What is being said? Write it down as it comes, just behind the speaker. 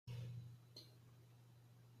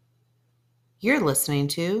You're listening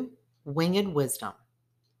to Winged Wisdom.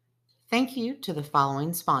 Thank you to the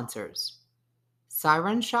following sponsors: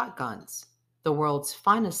 Siren Shotguns, the world's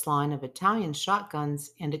finest line of Italian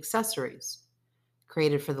shotguns and accessories,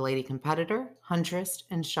 created for the lady competitor, huntress,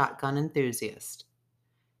 and shotgun enthusiast.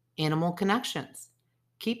 Animal Connections,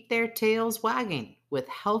 keep their tails wagging with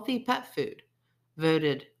healthy pet food,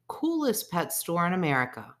 voted coolest pet store in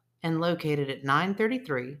America and located at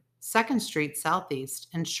 933 2nd Street Southeast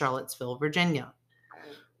in Charlottesville, Virginia.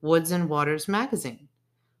 Woods and Waters Magazine,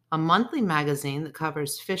 a monthly magazine that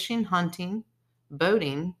covers fishing, hunting,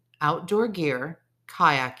 boating, outdoor gear,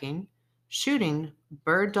 kayaking, shooting,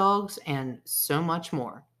 bird dogs, and so much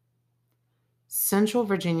more. Central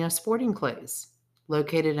Virginia Sporting Clays,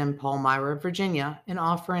 located in Palmyra, Virginia, and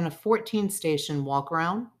offering a 14-station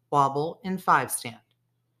walk-around, wobble, and 5-stand.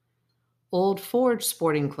 Old Forge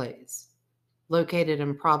Sporting Clays, located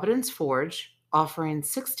in Providence Forge, offering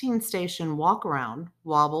 16-station walk-around,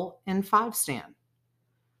 wobble, and 5-stand.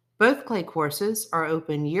 Both clay courses are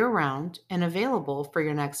open year-round and available for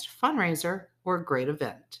your next fundraiser or great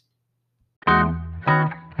event.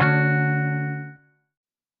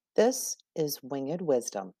 This is Winged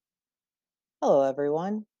Wisdom. Hello,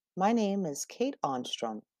 everyone. My name is Kate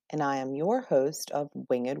Onstrom, and I am your host of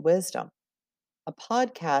Winged Wisdom, a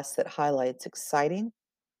podcast that highlights exciting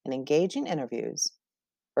and engaging interviews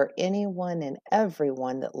for anyone and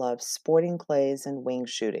everyone that loves sporting clays and wing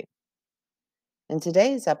shooting. In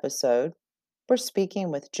today's episode, we're speaking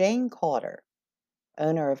with Jane Kauder,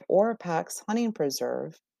 owner of Orapax Hunting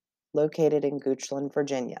Preserve, located in Goochland,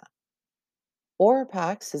 Virginia.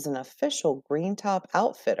 Orapax is an official green top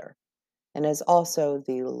outfitter and is also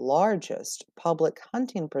the largest public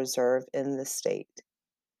hunting preserve in the state.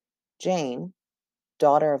 Jane,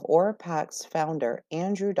 daughter of Orapax founder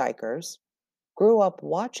Andrew Dykers, grew up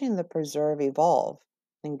watching the preserve evolve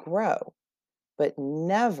and grow, but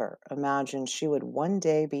never imagined she would one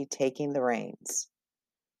day be taking the reins.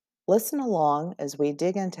 Listen along as we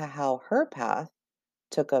dig into how her path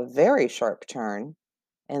took a very sharp turn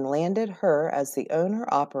and landed her as the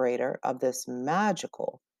owner-operator of this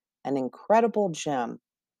magical and incredible gem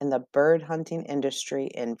in the bird hunting industry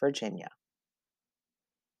in Virginia.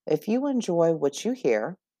 If you enjoy what you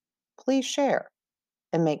hear, please share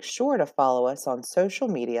and make sure to follow us on social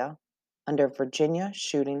media under Virginia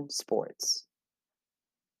Shooting Sports.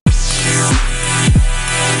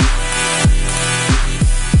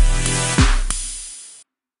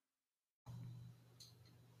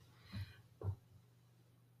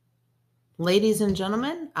 Ladies and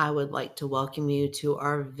gentlemen, I would like to welcome you to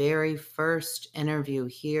our very first interview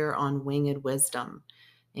here on Winged Wisdom.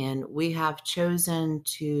 And we have chosen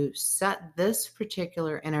to set this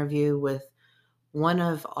particular interview with one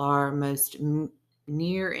of our most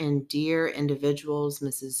near and dear individuals,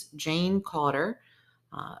 Mrs. Jane Kauder,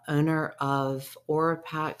 owner of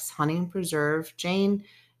Orapax Hunting Preserve. Jane,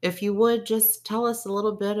 if you would just tell us a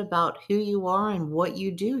little bit about who you are and what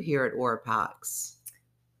you do here at Orapax.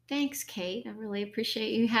 Thanks, Kate. I really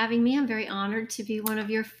appreciate you having me. I'm very honored to be one of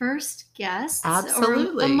your first guests.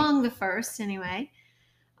 Absolutely. Or among the first, anyway.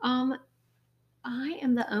 I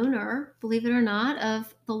am the owner, believe it or not,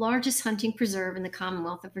 of the largest hunting preserve in the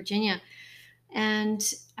Commonwealth of Virginia. And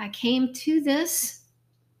I came to this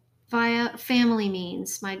via family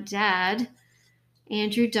means. My dad,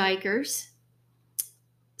 Andrew Dykers,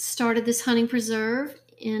 started this hunting preserve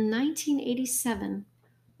in 1987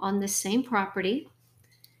 on this same property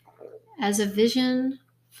as a vision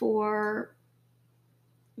for,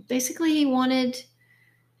 basically he wanted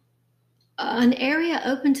an area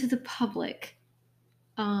open to the public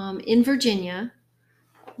in Virginia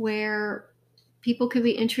where people could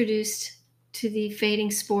be introduced to the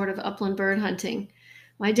fading sport of upland bird hunting.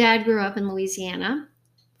 My dad grew up in Louisiana.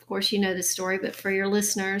 Of course, you know this story, but for your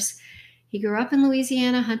listeners, he grew up in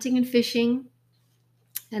Louisiana hunting and fishing,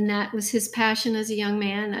 and that was his passion as a young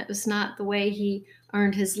man. That was not the way he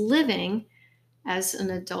earned his living as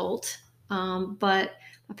an adult. But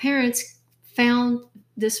my parents found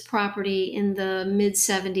this property in the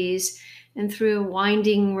mid-70s and through a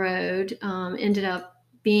winding road ended up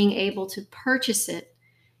being able to purchase it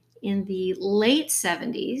in the late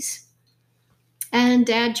 70s. And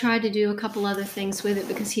Dad tried to do a couple other things with it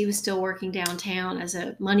because he was still working downtown as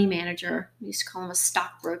a money manager. We used to call him a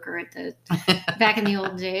stockbroker at the back in the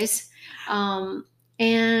old days.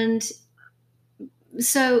 And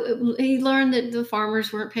so he learned that the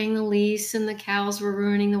farmers weren't paying the lease and the cows were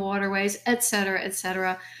ruining the waterways, et cetera, et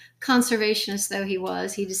cetera. Conservationist though he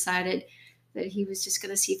was, he decided that he was just going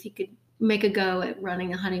to see if he could make a go at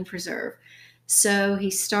running a hunting preserve. So he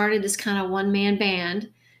started this kind of one-man band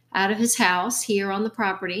out of his house here on the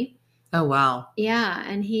property. Oh, wow. Yeah,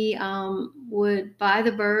 and he would buy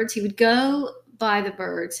the birds. He would go buy the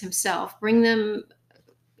birds himself, bring them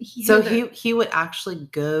So hither. he would actually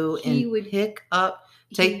go He and would he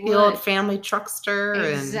take the old would family truckster and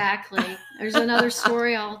exactly. There's another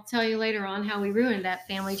story I'll tell you later on how we ruined that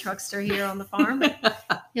family truckster here on the farm,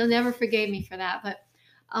 but he'll never forgave me for that. But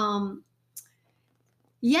um,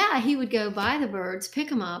 yeah, he would go buy the birds, pick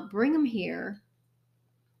them up, bring them here,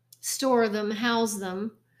 store them, house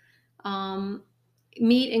them, um,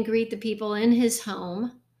 meet and greet the people in his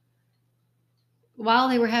home. While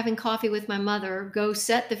they were having coffee with my mother, go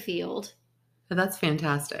set the field, That's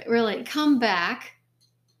fantastic. really come back,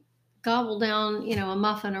 gobble down, a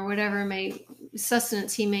muffin or whatever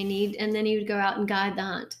sustenance he may need, and then he would go out and guide the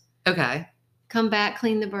hunt. Okay. Come back,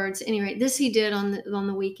 clean the birds. At any rate, this he did on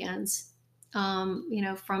the weekends,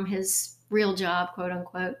 from his real job, quote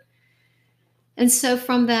unquote. And so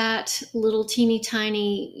from that little teeny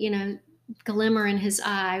tiny, glimmer in his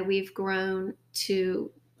eye, we've grown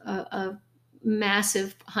to a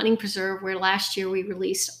massive hunting preserve where last year we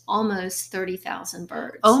released almost 30,000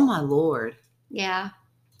 birds. Oh my Lord. Yeah.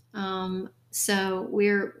 So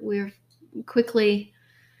we're quickly,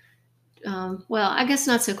 well, I guess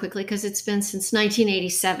not so quickly because it's been since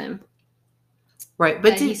 1987. Right.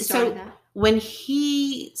 But he started that. When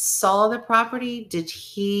he saw the property, did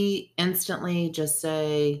he instantly just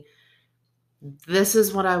say, this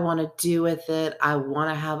is what I want to do with it. I want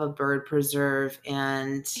to have a bird preserve?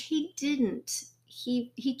 And he didn't.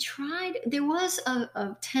 He tried. There was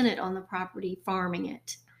a tenant on the property farming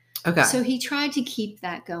it. Okay. So he tried to keep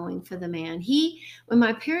that going for the man. When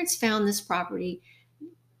my parents found this property,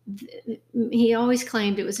 he always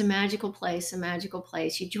claimed it was a magical place, a magical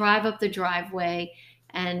place. You drive up the driveway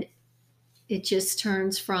and it just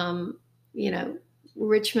turns from,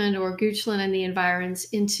 Richmond or Goochland and the environs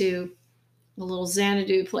into a little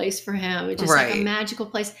Xanadu place for him. It's just like a magical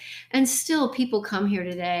place. And still people come here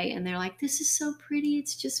today and they're like, this is so pretty.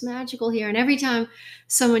 It's just magical here. And every time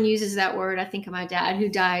someone uses that word, I think of my dad who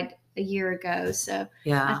died a year ago. So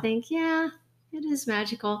yeah. I think, yeah, it is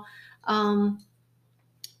magical.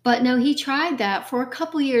 But no, he tried that for a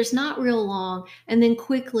couple years, not real long, and then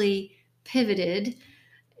quickly pivoted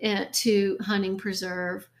to hunting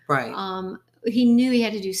preserve. Right. He knew he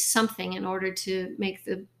had to do something in order to make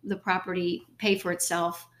the property pay for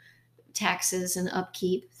itself, taxes and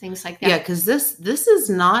upkeep, things like that. Yeah, because this is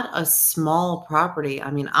not a small property.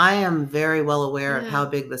 I mean, I am very well aware of how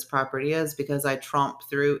big this property is because I tromp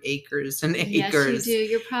through acres and acres. Yes, you do.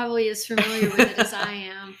 You're probably as familiar with it as I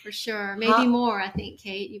am, for sure. Maybe more, I think,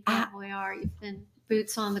 Kate. You probably are. You've been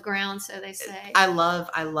boots on the ground, so they say. I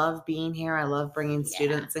love being here. I love bringing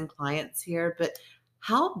students and clients here, but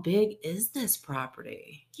how big is this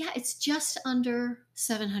property? Yeah, it's just under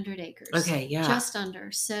 700 acres. Okay, yeah. Just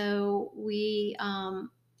under. So we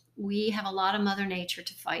have a lot of Mother Nature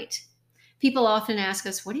to fight. People often ask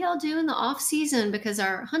us, what do y'all do in the off season? Because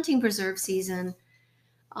our hunting preserve season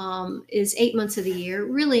is 8 months of the year,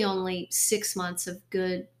 really only 6 months of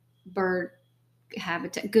good bird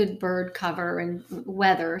habitat, good bird cover and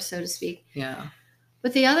weather, so to speak. Yeah.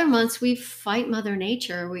 But the other months we fight Mother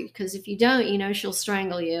Nature because if you don't, she'll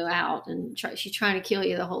strangle you out and she's trying to kill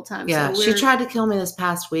you the whole time. Yeah, so she tried to kill me this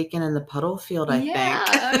past weekend in the puddle field, I think.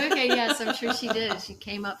 Yeah, okay, yes, I'm sure she did. She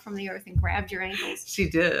came up from the earth and grabbed your ankles. She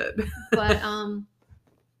did. But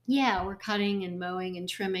yeah, we're cutting and mowing and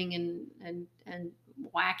trimming and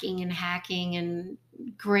whacking and hacking and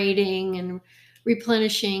grading and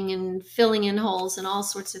replenishing and filling in holes and all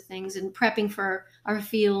sorts of things and prepping for our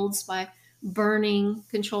fields by burning,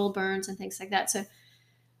 controlled burns and things like that. So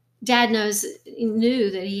Dad knew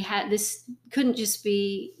that he had this couldn't just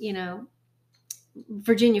be,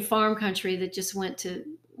 Virginia farm country that just went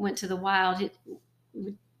to the wild.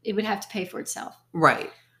 It would have to pay for itself. Right.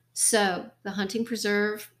 So the hunting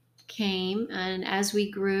preserve came, and as we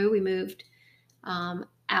grew, we moved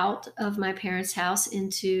out of my parents' house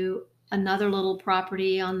into another little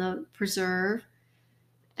property on the preserve.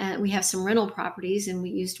 And we have some rental properties, and we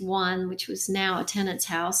used one, which was now a tenant's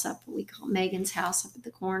house we call Megan's house up at the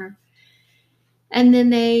corner. And then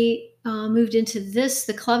they moved into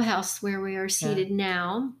the clubhouse where we are seated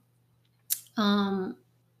now. Oh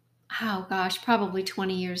gosh, probably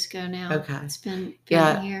 20 years ago now. Okay. It's been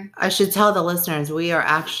here. I should tell the listeners we are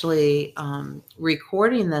actually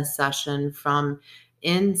recording this session from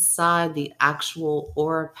inside the actual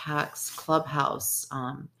Orapax clubhouse.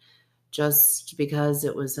 Just because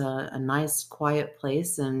it was a nice, quiet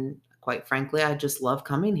place. And quite frankly, I just love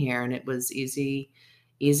coming here. And it was easy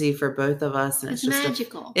for both of us. And it's just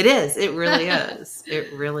magical. It is. It really is.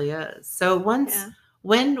 It really is. So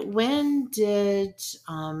When did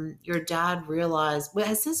your dad realize?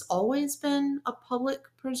 Has this always been a public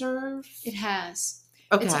preserve? It has.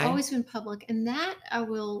 It's Okay. always been public. And that, I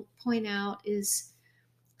will point out, is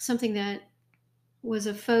something that was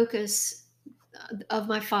a focus of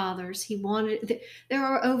my father's. He wanted, there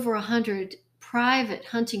are over 100 private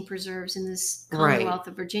hunting preserves in this Right. Commonwealth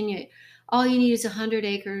of Virginia. All you need is 100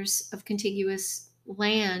 acres of contiguous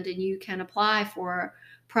land, and you can apply for a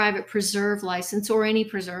private preserve license or any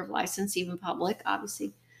preserve license, even public,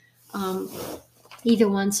 obviously. Um, Either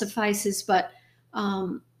one suffices, but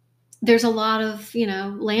um, there's a lot of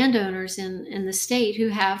landowners in the state who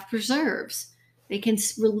have preserves. They can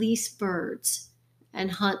release birds and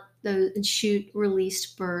hunt those and shoot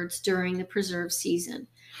released birds during the preserve season,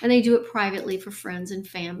 and they do it privately for friends and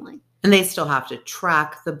family. And they still have to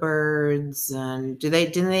track the birds, and do they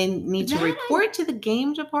need to That report to the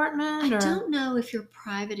game department I or? don't know if you're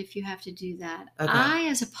private if you have to do that. Okay. I,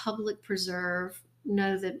 as a public preserve,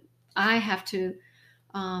 know that I have to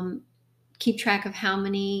um, keep track of how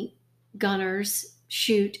many gunners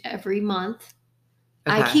shoot every month.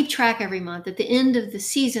 I Okay. keep track every month. At the end of the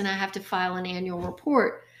season, I have to file an annual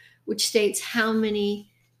report, which states how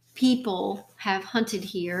many people have hunted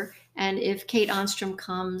here. And if Kate Onstrom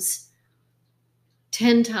comes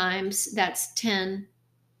 10 times, that's 10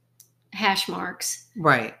 hash marks.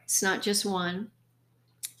 Right. It's not just one.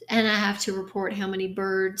 And I have to report how many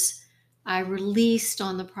birds I released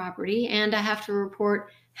on the property. And I have to report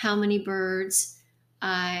how many birds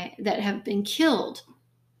that have been killed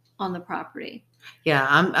on the property. Yeah,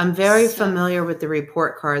 I'm very So, familiar with the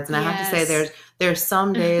report cards, and I have to say yes. there's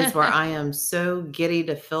some days where I am so giddy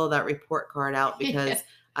to fill that report card out Yeah, because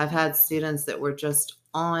I've had students that were just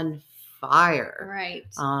on fire. right.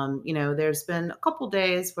 There's been a couple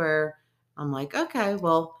days where I'm like, okay,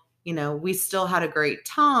 well, we still had a great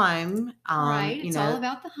time. Right. It's all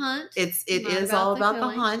about the hunt, It not is about all the about the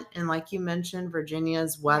killing. hunt, and like you mentioned,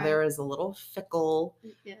 Virginia's weather Right. is a little fickle.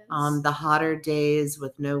 It is. The hotter days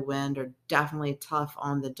with no wind are definitely tough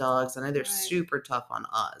on the dogs. I know they're Right. super tough on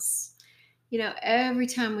us. Every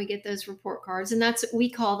time we get those report cards, and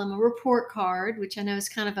we call them a report card, which I know is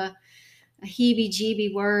kind of a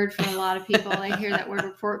heebie-jeebie word for a lot of people. They hear that word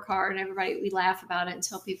report card, and we laugh about it and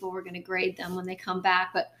tell people we're going to grade them when they come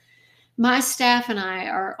back. But my staff and I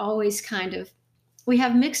are always we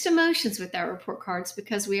have mixed emotions with our report cards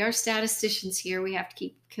because we are statisticians here. We have to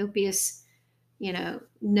keep copious,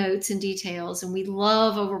 notes and details. And we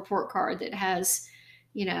love a report card that has,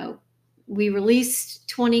 you know, we released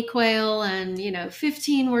 20 quail and,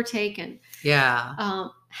 15 were taken. Yeah.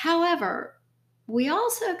 However, we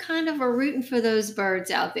also kind of are rooting for those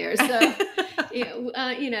birds out there. So,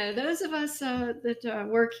 those of us that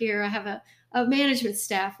work here, I have a management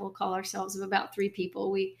staff, we'll call ourselves, of about 3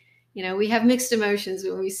 people. We have mixed emotions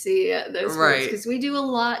when we see those birds Right. because we do a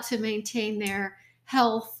lot to maintain their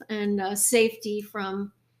health and safety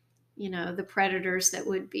from, the predators that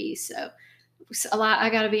would be. So a lot, I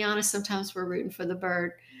got to be honest, sometimes we're rooting for the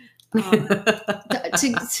bird.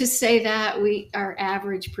 To say that we our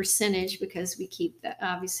average percentage, because we keep that,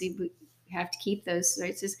 obviously we have to keep those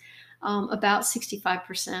rates, is about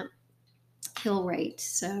 65% kill rate.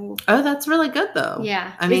 So Oh, that's really good though.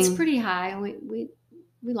 yeah, I it's mean, pretty high. We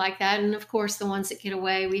like that. And of course, the ones that get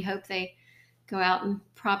away, we hope they go out and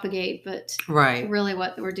propagate. But right. really,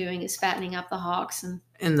 what we're doing is fattening up the hawks and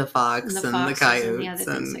And the the fox and the foxes and the other coyotes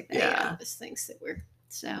things and like that. Yeah, yeah. those things that we're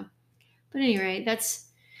so. But anyway, that's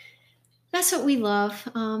what we love.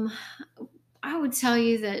 I would tell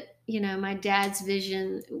you that my dad's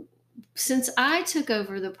vision, since I took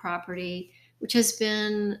over the property, which has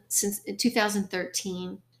been since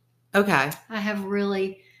 2013. Okay.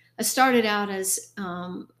 I started out as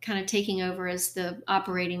kind of taking over as the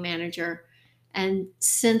operating manager, and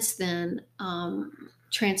since then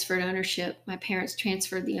transferred ownership. My parents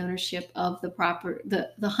transferred the ownership of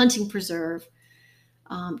the hunting preserve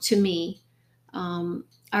to me.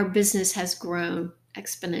 Our business has grown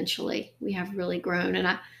exponentially. We have really grown, and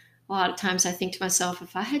a lot of times I think to myself,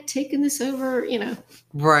 if I had taken this over,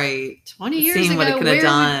 Right. 20 years Seeing what it ago, could have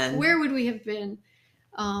done. where would we have been?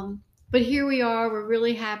 But here we are. We're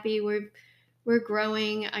really happy. We're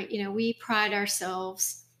growing. We pride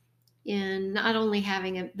ourselves in not only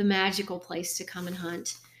having the magical place to come and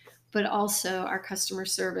hunt, but also our customer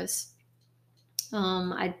service.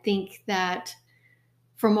 I think that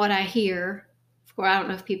from what I hear, I don't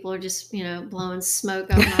know if people are just blowing smoke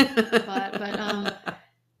up my butt, but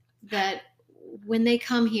that when they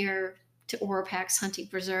come here to Oropax Hunting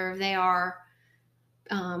Preserve, they are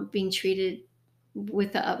being treated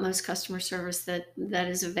with the utmost customer service that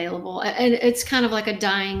is available. And it's kind of like a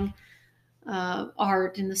dying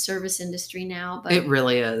art in the service industry now, It but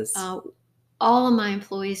really is. uh, all of my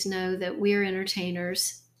employees know that we're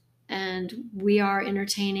entertainers and we are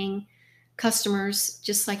entertaining customers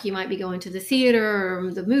just like you might be going to the theater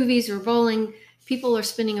or the movies or bowling. People are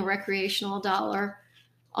spending a recreational dollar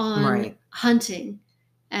on Right. hunting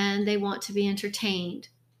and they want to be entertained.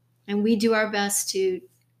 And we do our best to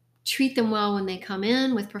treat them well when they come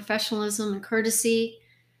in with professionalism and courtesy,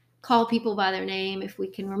 call people by their name if we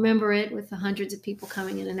can remember it with the hundreds of people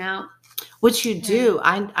coming in and out. Which you And do.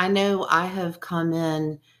 I know I have come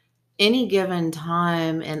in any given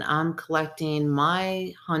time and I'm collecting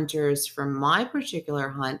my hunters from my particular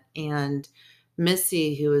hunt, and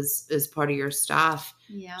Missy, who is part of your staff,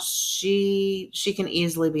 yeah, she can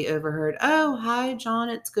easily be overheard. Oh, hi John,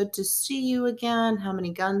 it's good to see you again. How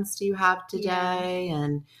many guns do you have yeah, today?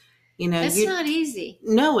 And it's you not easy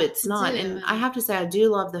no, it's to not. do. And I have to say, I do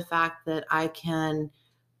love the fact that I can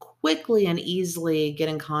quickly and easily get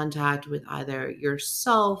in contact with either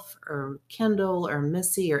yourself or Kendall or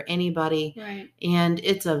Missy or anybody. Right. And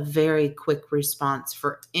it's a very quick response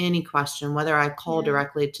for any question, whether I call Yeah.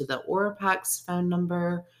 directly to the Orapax phone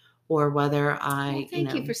number or whether Well, I,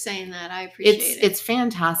 thank you for saying that. I it's appreciate it. it's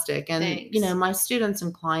fantastic. And Thanks. my students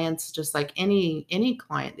and clients, just like any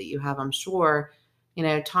client that you have, I'm sure,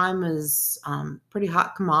 time is pretty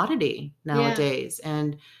hot commodity Yeah. nowadays,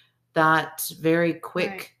 and that very Right.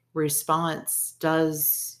 quick response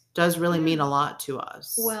does really mean Yeah. a lot to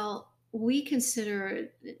us. Well, we consider,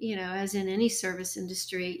 as in any service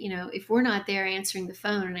industry, if we're not there answering the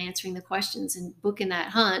phone and answering the questions and booking that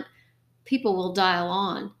hunt, people will dial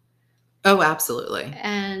on. Oh, absolutely.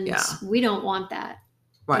 And Yeah. we don't want that.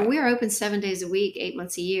 And Right. we're open 7 days a week, 8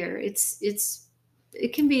 months a year.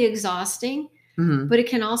 It can be exhausting, Hmm. but it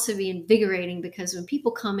can also be invigorating because when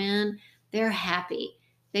people come in, they're happy.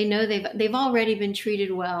 They know they've already been treated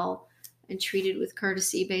well and treated with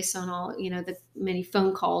courtesy based on all the many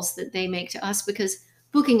phone calls that they make to us. Because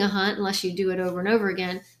booking a hunt, unless you do it over and over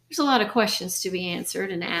again, there's a lot of questions to be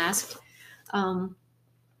answered and asked. Um,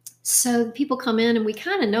 so people come in and we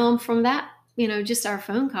kind of know them from that, just our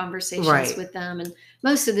phone conversations Right. with them. And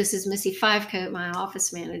most of this is Missy Fivecoat, my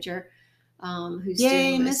office manager, who's doing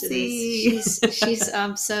Yay, most of this. Missy. She's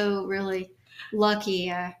so really lucky.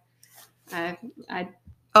 I I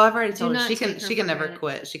Oh, I've already do told her not she can take her she can for never granted.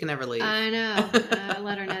 quit. She can never leave. I know. I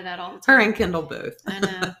let her know that all the Her time. and Kendall both. I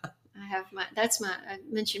know. I have I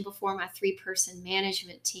mentioned before, my 3-person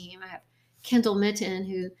management team. I have Kendall Mitten,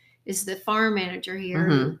 who is the farm manager here,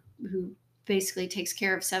 Hmm. who basically takes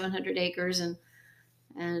care of 700 acres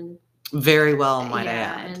and Very well, might I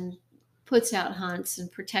yeah, add. and puts out hunts and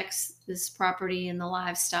protects this property and the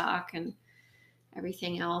livestock and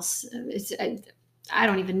everything else. I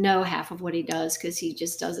don't even know half of what he does because he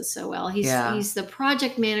just does it so well. Yeah. He's the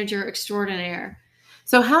project manager extraordinaire.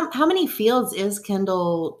 So how many fields is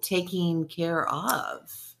Kendall taking care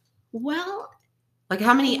of? Well, Like,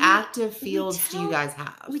 how many we active we fields do you tell guys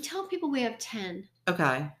have? we tell people we have 10.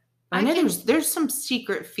 Okay. But I I know can there's some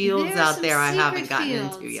secret fields There's out some there I secret haven't gotten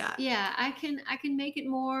into fields. yet. Yeah, I can make it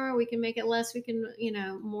more. We can make it less. We can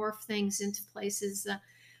morph things into places.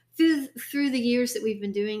 Through the years that we've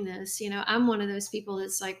been doing this, I'm one of those people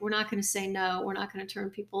that's like, we're not going to say no. We're not going to turn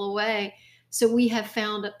people away. So we have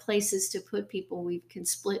found places to put people. We can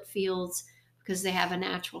split fields because they have a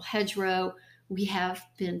natural hedgerow. We have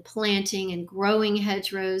been planting and growing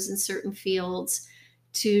hedgerows in certain fields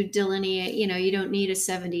to delineate. You don't need a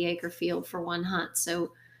 70-acre field for one hunt.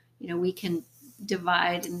 So, we can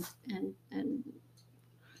divide and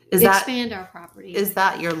Is that expand our property. is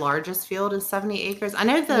that your largest field is 70 acres? I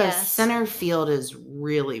know the Yes. center field is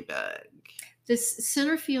really big. This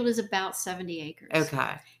center field is about 70 acres.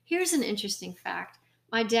 Okay. Here's an interesting fact.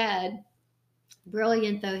 My dad,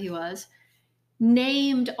 brilliant though he was,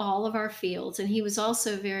 named all of our fields, and he was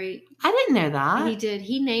also I didn't know he that. did,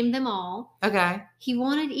 he named them all. Okay. He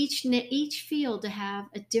wanted each field to have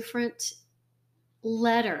a different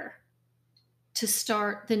letter to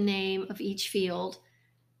start the name of each field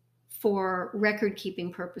for record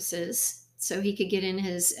keeping purposes so he could get in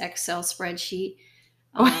his Excel spreadsheet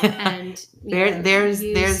and There's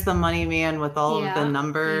use the money man with all of the yeah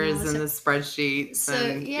numbers and so the spreadsheets So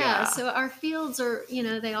and yeah, yeah. so our fields are,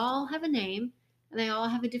 they all have a name and they all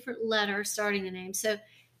have a different letter starting the name. So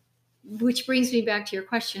which brings me back to your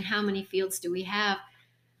question, how many fields do we have?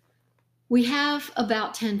 We have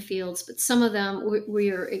about 10 fields, but some of them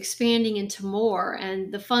we are expanding into more.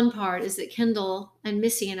 And the fun part is that Kendall and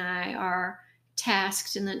Missy and I are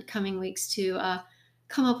tasked in the coming weeks to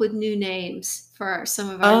come up with new names for some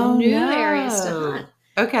of our Oh new areas to hunt.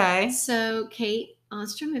 no. Okay. So, Kate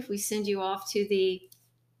Onstrom, if we send you off to the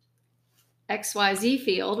XYZ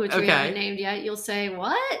field, which we haven't Okay. named yet, you'll say,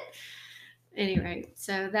 what? Anyway,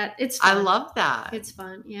 so that it's I fun. love that. It's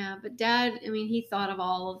fun. Yeah. But Dad, I mean, he thought of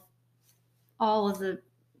all of the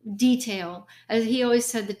detail. As he always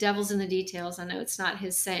said, the devil's in the details. I know it's not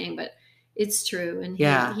his saying, but it's true. And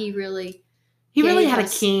Yeah. he really He really gave had a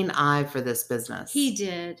us, keen eye for this business. he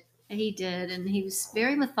did. He did. And he was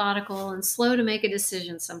very methodical and slow to make a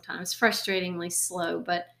decision sometimes, frustratingly slow,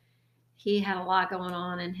 but he had a lot going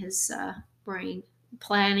on in his brain,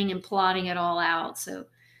 planning and plotting it all out. So,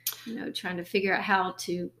 trying to figure out how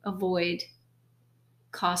to avoid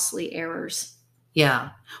costly errors. Yeah.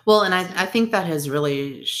 Well, and So, I think that has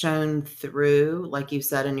really shown through, like you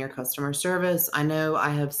said, in your customer service. I know I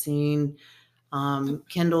have seen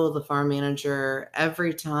Kendall, the farm manager,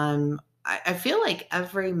 every time, I feel like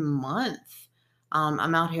every month,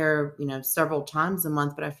 I'm out here, several times a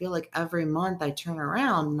month, but I feel like every month I turn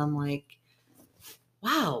around and I'm like,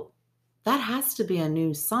 wow, that has to be a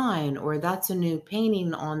new sign or that's a new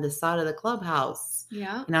painting on the side of the clubhouse.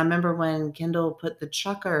 yeah. And I remember when Kendall put the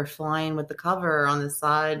chucker flying with the cover on the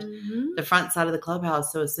side, Mm-hmm. the front side of the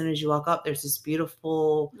clubhouse. So as soon as you walk up, there's this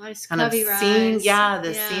beautiful Nice kind of cubby scene. rise. Yeah,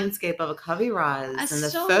 the Yeah. scenescape of a cubby I rise and the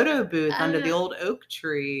stole photo booth under the uh, old oak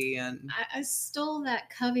tree. And I stole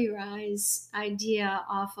that cubby rise idea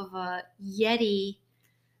off of a Yeti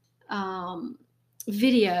um,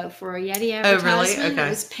 video for a Yeti oh, really? advertisement. It Okay.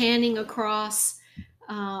 was panning across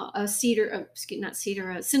a not cedar,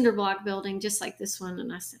 a cinder block building just like this one.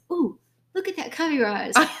 And I said, "Ooh, look at that cubby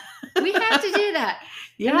rise. We have to do that."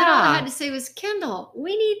 And then all I had Yeah. to say was, "Kendall,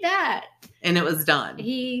 we need that." And it was done.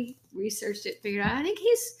 He researched it, figured out. I think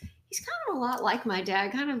he's kind of a lot like my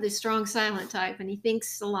dad, kind of the strong silent type, and he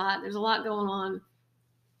thinks a lot. There's a lot going on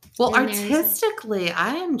Well, in there. artistically,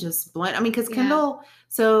 I am just blown. I mean, because Yeah. Kendall,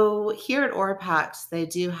 so here at Orapax, they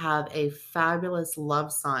do have a fabulous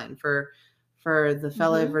love sign for the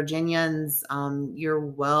fellow Mm-hmm. Virginians. You're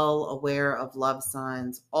well aware of love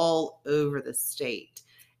signs all over the state.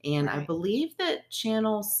 And I Right. believe that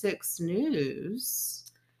Channel 6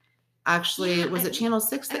 News, actually, Yeah. was it Channel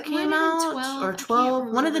 6 that It might came have been out 12. or I can't 12?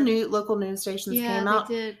 One of the remember. new local news stations Yeah, came they out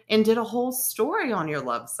did. and did a whole story on your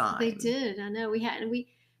love They sign. did. I know.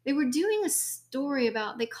 They were doing a story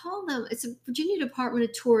about, they call them, it's a Virginia Department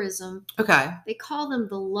of Tourism. Okay. They call them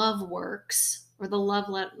the Love Works or the Love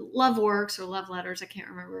Works or Love Letters. I can't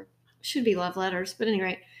remember. Should be Love Letters, but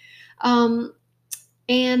anyway.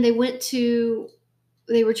 And they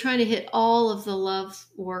were trying to hit all of the Love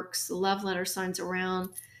Works, the love letter signs around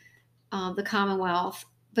the Commonwealth,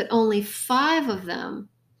 but only 5 of them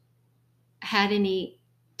had any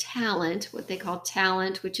talent, what they call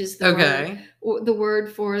talent, which is Okay. the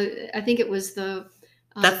word for, I think it was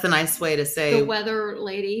That's the nice way to the say, weather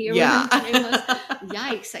lady or yeah. whatever her name was.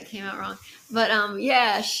 Yikes, that came out wrong. But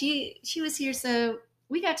yeah, she was here, so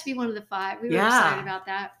we got to be one of the 5. We were excited Yeah. about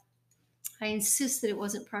that. I insist that it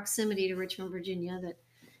wasn't proximity to Richmond, Virginia that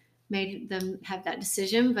made them have that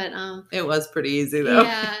decision, but It was pretty easy though.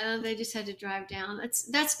 yeah, they just had to drive down.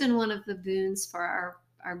 That's been one of the boons for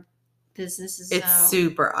our businesses. It's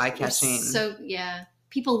super eye-catching. So yeah,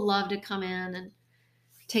 people love to come in and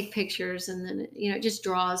take pictures, and then it just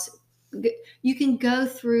draws. You can go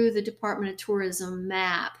through the Department of Tourism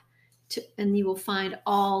map and you will find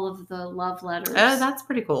all of the love letters. Oh, that's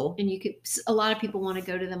pretty cool. And a lot of people want to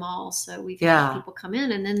go to them all, so we've Yeah. had people come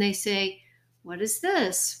in and then they say, "What is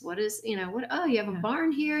this? What is what? Oh, you have a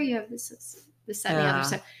barn here. You have this, that, and the other."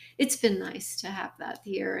 So it's been nice to have that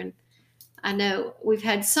here. And I know we've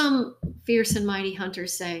had some fierce and mighty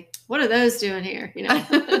hunters say, "What are those doing here?"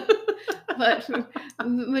 But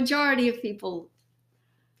majority of people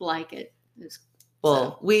like it.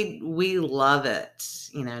 Well, we love it.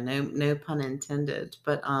 No pun intended.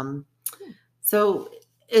 But so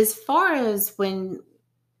as far as when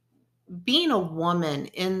being a woman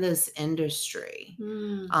in this industry,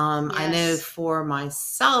 I know Yes. for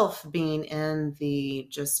myself, being in the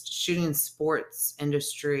just shooting sports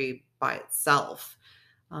industry by itself,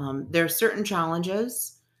 there are certain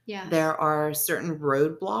challenges. Yes. There are certain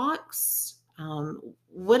roadblocks.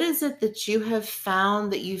 What is it that you have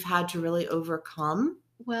found that you've had to really overcome?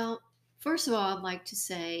 Well, first of all, I'd like to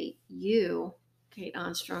say you, Kate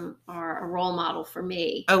Onstrom, are a role model for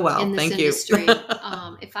me Oh, well, in this thank industry.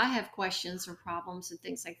 you. If I have questions or problems and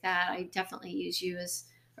things like that, I definitely use you as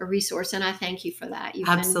a resource, and I thank you for that. You've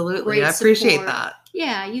Absolutely. been great I appreciate support. that.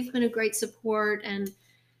 Yeah, you've been a great support, and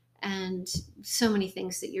so many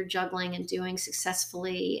things that you're juggling and doing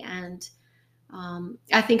successfully. And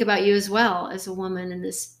I think about you as well as a woman in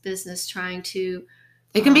this business trying to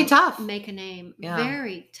It can be tough. make a name. Yeah.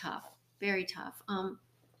 Very tough. Very tough.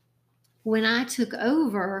 When I took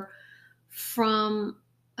over from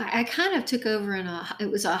I kind of took over it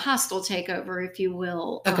was a hostile takeover, if you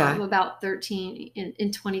will, Okay. about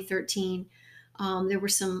in 2013. There were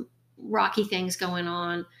some rocky things going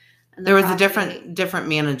on in the There was a property, different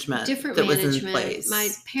management different that was in management. My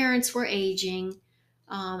place. parents were aging,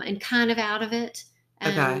 and kind of out of it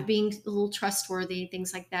and Okay. being a little trustworthy,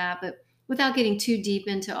 things like that. But without getting too deep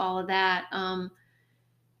into all of that,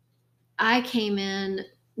 I came in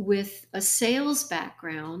with a sales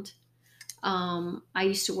background. I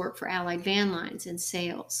used to work for Allied Van Lines in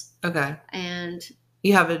sales Okay. and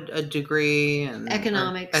You have a degree or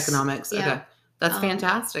economics. economics. Okay. Yep. That's Um,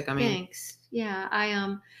 fantastic. I mean, Thanks.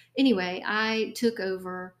 Yeah. Anyway, I took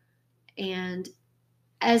over, and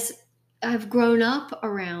as I've grown up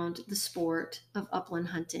around the sport of upland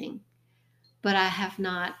hunting, but I have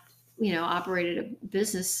not, operated a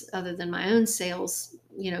business other than my own sales,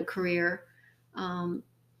 career. Um,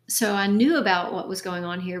 so I knew about what was going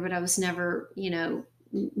on here, but I was never,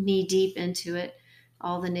 knee deep into it,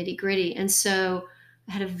 all the nitty gritty. And so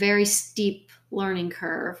I had a very steep learning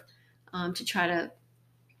curve, to try to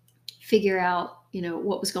figure out,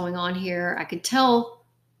 what was going on here. I could tell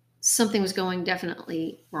something was going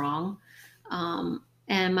definitely wrong.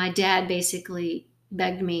 And my dad basically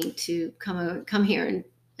begged me to come here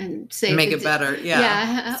and save make the it day. better. Yeah.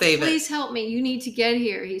 Yeah, Save it. please help me. You need to get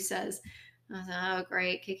here, he says. I thought, oh,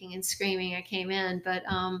 great, kicking and screaming. I came in, but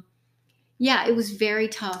yeah, it was very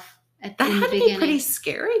tough That in the had to be pretty beginning.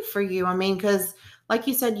 scary for you. I mean, because like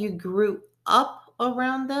you said, you grew up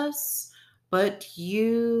around this, but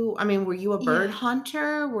I mean, were you a bird Yeah,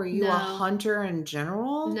 hunter? Were you a no, hunter in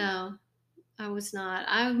general? no, I was not.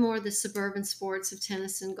 I was more the suburban sports of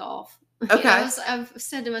tennis and golf. Okay. I've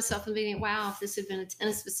said to myself in the beginning, wow, if this had been a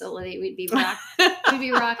tennis facility, we'd be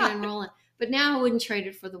rocking and rolling. But now I wouldn't trade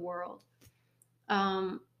it for the world.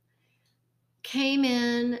 Um, Came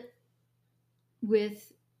in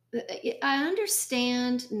with, I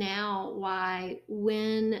understand now why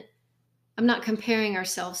when I'm not comparing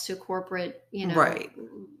ourselves to corporate, Right.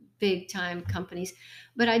 big time companies,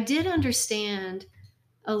 but I did understand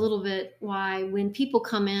a little bit why when people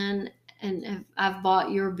come in and I've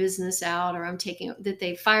bought your business out or I'm taking that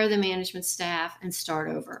they fire the management staff and start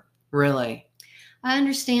over. Really. I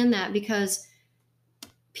understand that because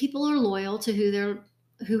people are loyal to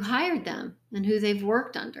who hired them and who they've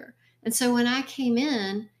worked under. And so when I came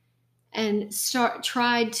in and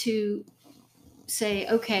tried to say,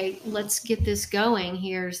 okay, let's get this going.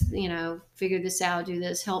 Here's, figure this out, do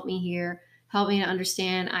this, help me here, help me to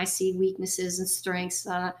understand. I see weaknesses and strengths.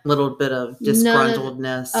 Little bit of None of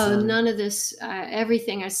disgruntledness and none of this.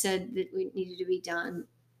 Everything I said that we needed to be done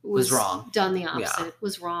was was wrong. done the Yeah. opposite.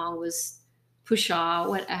 Was wrong. Was pushaw.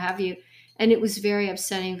 What have you? And it was very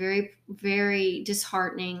upsetting. Very very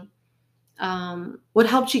disheartening. What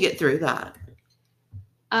helped you get through that?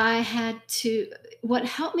 I had to. What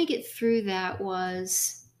helped me get through that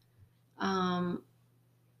was um,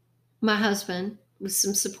 my husband with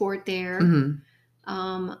some support there, Hmm.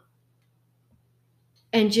 um,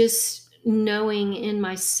 and just knowing in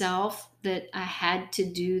myself that I had to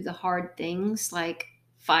do the hard things, like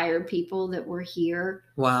fire people that were here.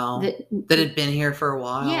 Wow. That That had been here for a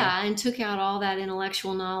while. Yeah, and took out all that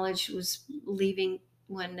intellectual knowledge. Was leaving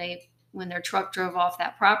when their truck drove off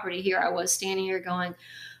that property. Here I was standing here going,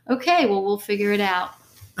 okay, well we'll figure it out.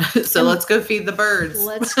 So And let's go feed the birds.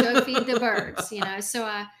 let's go feed the birds.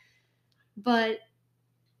 So but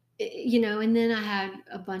and then I had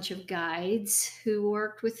a bunch of guides who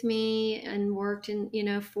worked with me and worked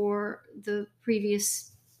in, for the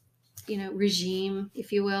previous, regime,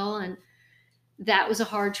 if you will. And that was a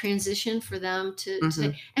hard transition for them to Hmm.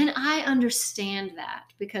 take. And I understand that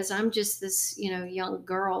because I'm just this, young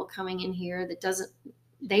girl coming in here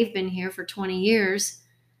they've been here for 20 years.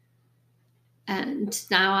 And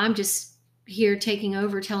now I'm just here taking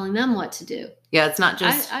over, telling them what to do. Yeah, it's not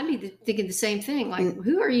just I need to think of the same thing. Like,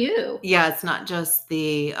 who are you? yeah, it's not just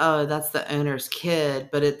that's the owner's kid,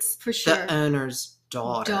 but it's For the sure. owner's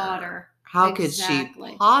daughter. Daughter. How could she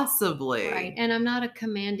Exactly. Right. possibly? And I'm not a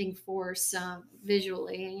commanding force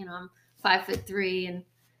visually. I'm 5'3" and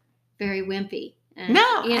very wimpy.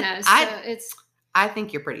 No, And, so it's, I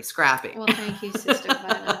think you're pretty scrappy. well, thank you, sister.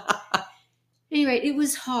 But anyway, it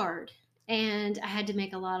was hard. And I had to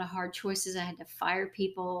make a lot of hard choices. I had to fire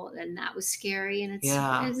people, and that was scary. And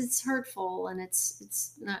Yeah. it's hurtful, and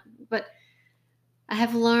it's not. But I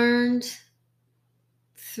have learned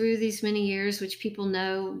through these many years, which people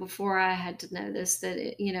know before I had to know this, that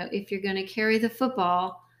if you're going to carry the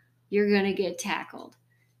football, you're going to get tackled.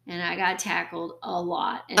 And I got tackled a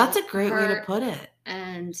lot. And That's a it great way to hurt. put it.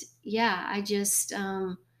 And yeah, I just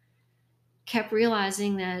kept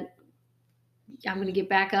realizing that I'm going to get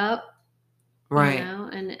back up, Right.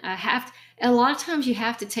 and a lot of times you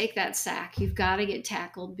have to take that sack. You've got to get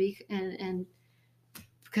tackled and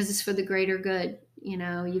because it's for the greater good.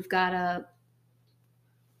 You've got to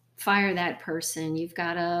fire that person. You've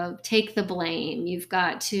got to take the blame. You've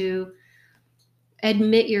got to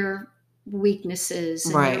admit your weaknesses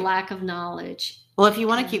and your Right. lack of knowledge. Well, if you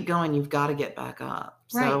wanna keep And going, you've gotta get back up.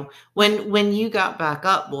 right, So, right. when you got back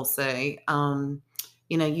up, we'll say,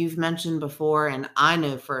 you've mentioned before, and I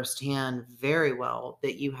know firsthand very well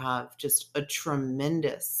that you have just a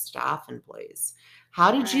tremendous staff in place.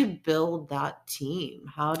 How did you Right. build that team?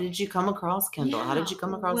 How did you come across Kendall? How did Yeah. you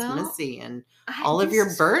come across Well, Missy and all of this your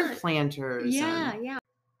is bird fun. planters Yeah, and yeah.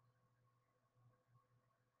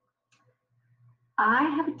 I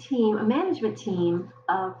have a team, a management team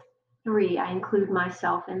of three. I include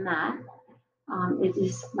myself in that. It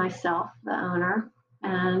is myself, the owner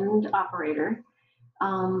and operator.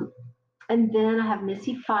 Um, and then I have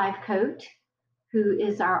Missy Fivecoat, who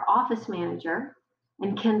is our office manager,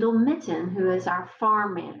 and Kendall Mitten, who is our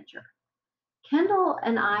farm manager. Kendall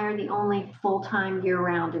and I are the only full time year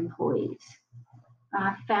round employees.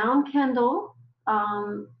 I found Kendall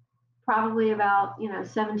probably about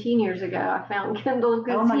 17 years ago. I found Kendall oh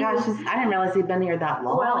because my he gosh, was I didn't realize he'd been here that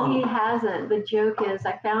well, he long. hasn't. The joke is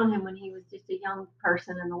I found him when he was just a young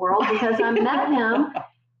person in the world because I met him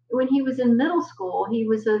when he was in middle school. He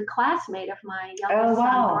was a classmate of my Oh, youngest son,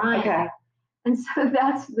 wow. Brian. Okay. And so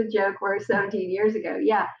that's the joke where 17 years ago.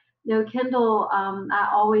 Yeah. No, Kendall, I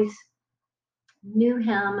always knew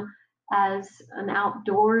him as an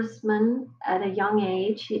outdoorsman at a young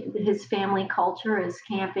age. His family culture is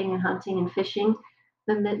camping and hunting and fishing.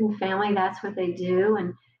 The Mitten family, that's what they do.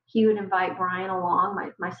 And he would invite Brian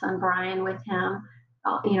along, my son Brian, with him,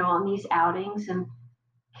 on these outings. And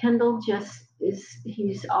Kendall just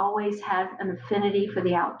he's always had an affinity for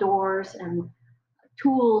the outdoors and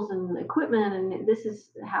tools and equipment. And this is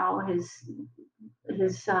how his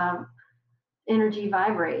energy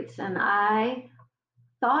vibrates. And I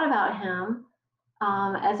thought about him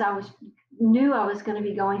as I knew I was going to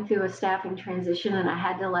be going through a staffing transition, and I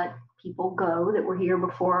had to let people go that were here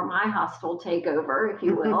before my hostile takeover, if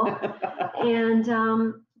you will.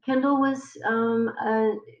 And Kendall was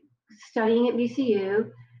studying at VCU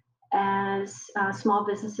as small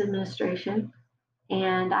business administration.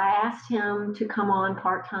 And I asked him to come on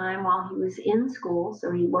part time while he was in school. So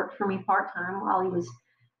he worked for me part time while he was,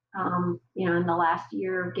 in the last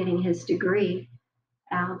year of getting his degree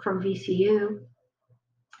from VCU.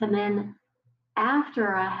 And then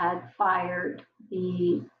after I had fired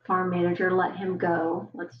the farm manager, let him go,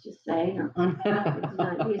 let's just say, use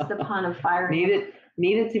the pun of firing.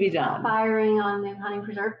 Needed to be done. Firing on the hunting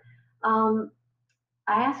preserve.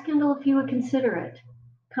 I asked Kendall if he would consider it,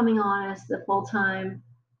 coming on as the full time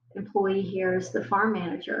employee here as the farm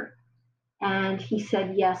manager. And he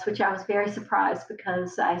said yes, which I was very surprised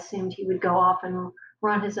because I assumed he would go off and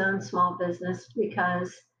run his own small business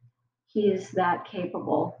because he is that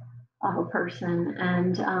capable of a person.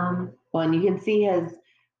 And Well, and you can see his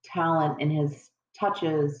talent and his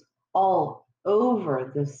touches all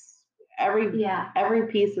over this yeah, every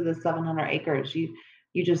piece of the 700 acres.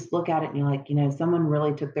 You just look at it and you're like, someone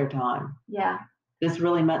really took their time. yeah, This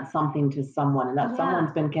really meant something to someone, and that yeah,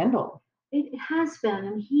 someone's been Kendall. it has been.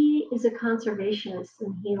 And he is a conservationist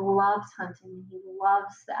and he loves hunting and he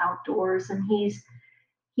loves the outdoors and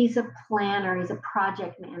he's a planner, he's a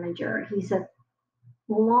project manager, he's a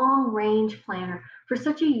long range planner. For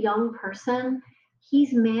such a young person,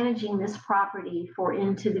 he's managing this property for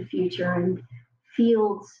into the future and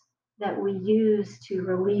fields that we use to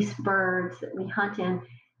release birds that we hunt in.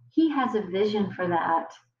 He has a vision for that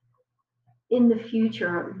in the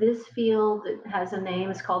future. This field that has a name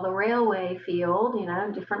is called the railway field,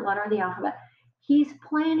 different letter of the alphabet. He's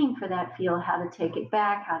planning for that field, how to take it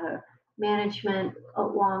back, how to management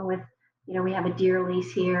along with, we have a deer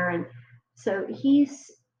lease here. And so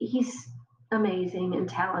he's amazing and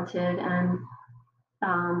talented. And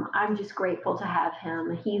I'm just grateful to have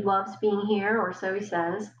him. He loves being here, or so he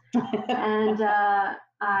says. And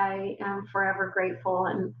I am forever grateful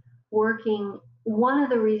and working. One of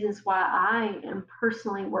the reasons why I am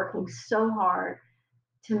personally working so hard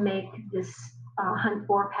to make this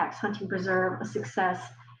Vorpax Hunting Preserve a success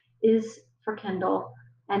is for Kendall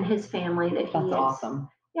and his family that he That's is. awesome.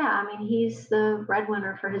 Yeah, I mean, he's the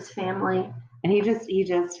breadwinner for his family. And he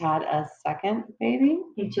just had a second baby.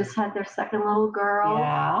 He just had their second little girl,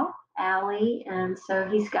 Yeah. Allie, and so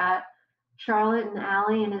he's got Charlotte and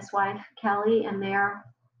Allie and his wife Kelly, and they're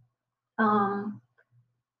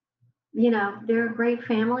a great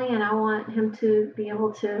family, and I want him to be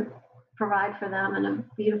able to provide for them in a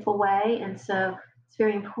beautiful way. And so it's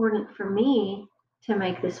very important for me to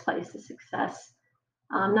make this place a success,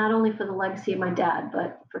 not only for the legacy of my dad,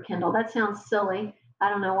 but for Kendall. That sounds silly. I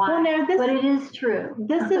don't know why, Well, no, but it is true.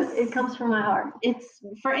 This is it comes from my heart. It's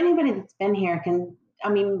for anybody that's been here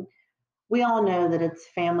we all know that it's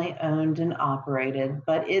family owned and operated,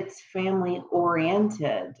 but it's family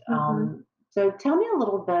oriented. So tell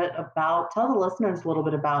the listeners a little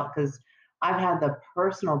bit about, because I've had the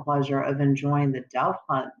personal pleasure of enjoying the dove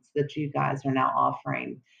hunts that you guys are now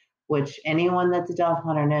offering, which anyone that's a dove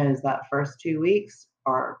hunter knows that first 2 weeks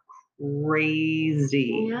are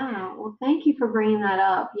crazy. Yeah, well, thank you for bringing that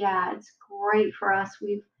up. Yeah, it's great for us.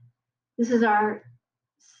 This is our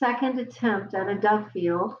second attempt at a dove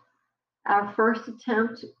field. Our first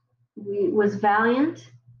attempt was valiant.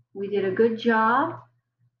 We did a good job.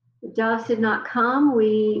 The doves did not come.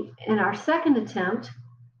 In our second attempt,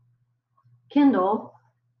 Kendall,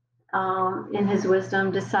 in his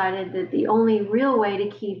wisdom, decided that the only real way to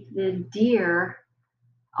keep the deer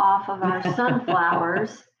off of our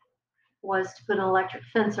sunflowers was to put an electric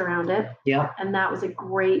fence around it. Yep. And that was a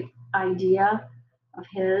great idea of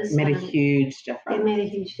his. It made a huge difference. It made a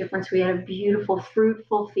huge difference. We had a beautiful,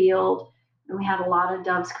 fruitful field, and we had a lot of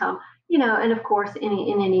doves come. And of course, in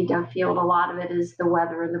any dove field, a lot of it is the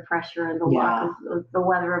weather and the pressure and the luck of the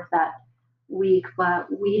weather of that week. But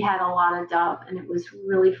we had a lot of dove, and it was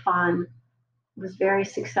really fun. It was very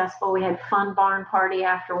successful. We had fun barn party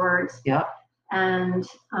afterwards. Yep. And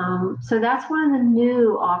so that's one of the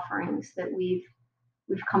new offerings that we've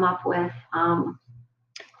come up with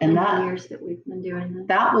in the years that we've been doing this.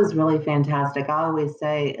 That was really fantastic. I always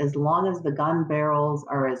say, as long as the gun barrels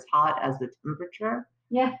are as hot as the temperature,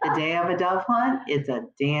 the day of a dove hunt, it's a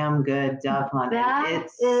damn good dove hunt. It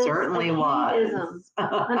certainly was.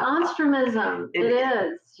 An Ostromism. It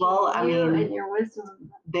is. Well, and your wisdom.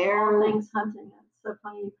 All things hunting. It's so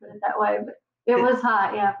funny you put it that way, but it was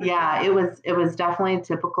hot. Yeah. Yeah, sure. it was definitely a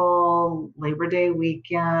typical Labor Day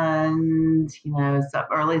weekend.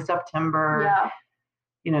 Early September. Yeah.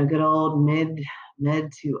 Good old mid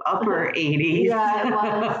to upper 80s. Yeah, it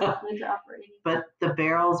was mid to upper 80s. But the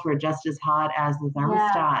barrels were just as hot as the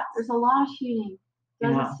thermostats. Yeah, there's a lot of shooting.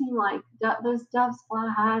 Doesn't seem like those doves fly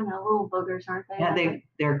high and they're little boogers, aren't they? Yeah,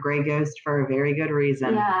 they're gray ghost for a very good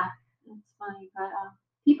reason. Yeah, it's funny, but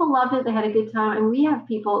people loved it. They had a good time, and we have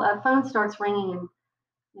people. Phone starts ringing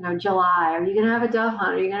in July. Are you going to have a dove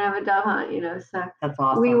hunt? Are you going to have a dove hunt? So that's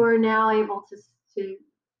awesome. We were now able to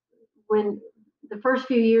when the first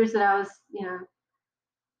few years that I was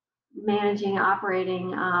managing,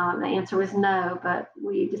 operating, the answer was no, but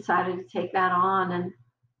we decided to take that on, and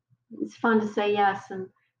it's fun to say yes and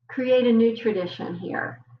create a new tradition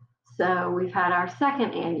here. So we've had our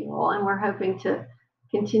second annual, and we're hoping to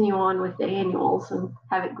continue on with the annuals and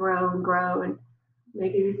have it grow and grow, and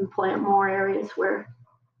maybe even plant more areas where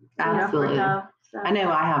absolutely. For dove. So. I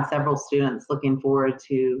know I have several students looking forward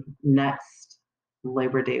to next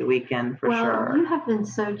Labor Day weekend for sure. Well, you have been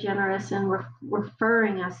so generous in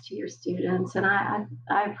referring us to your students, and I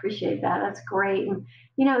appreciate that. That's great. And,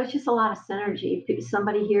 it's just a lot of synergy.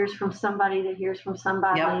 Somebody hears from somebody that hears from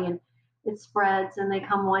somebody, yep. And it spreads, and they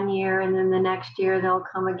come one year, and then the next year they'll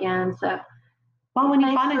come again. So, when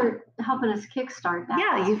you find helping us kickstart that.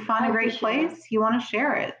 Yeah, you find a great place, you want to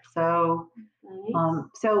share it. So,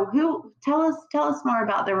 tell us more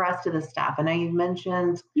about the rest of the staff. I know you've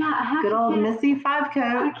mentioned good old Missy Five Coat.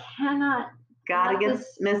 I cannot. Gotta get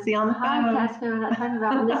Missy on the phone. Without talking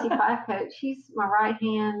about Missy Five Coat. She's my right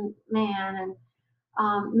hand man,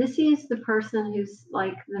 and Missy is the person who's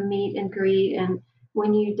like the meet and greet. And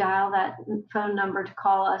when you dial that phone number to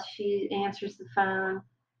call us, she answers the phone,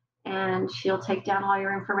 and she'll take down all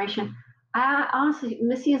your information. Honestly,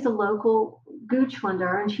 Missy is a local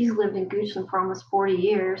Goochlander, and she's lived in Goochland for almost 40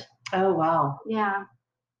 years. Oh, wow. Yeah.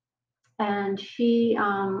 And she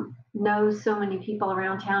knows so many people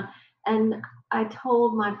around town. And I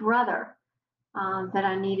told my brother that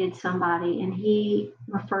I needed somebody, and he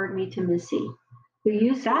referred me to Missy, who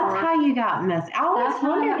used to work. That's how you got Missy. I always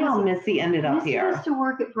wondered how Missy ended up here. Missy used to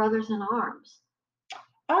work at Brothers in Arms.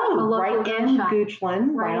 Oh, right in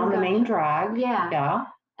Goochland, right on the main drag. Yeah. Yeah.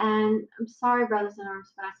 And I'm sorry, Brothers in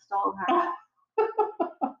Arms, but I stole her.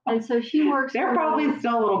 And so she works. They're probably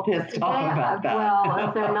still a little pissed off about that. Well,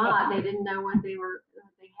 if they're not, they didn't know what they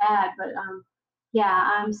had. But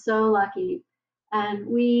I'm so lucky. And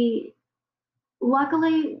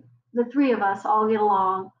luckily, the three of us all get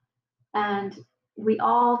along, and we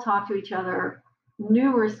all talk to each other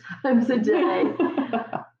numerous times a day.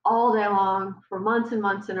 All day long for months and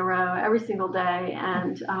months in a row, every single day.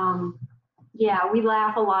 And we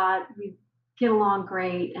laugh a lot. We get along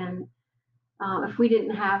great. And if we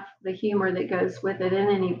didn't have the humor that goes with it in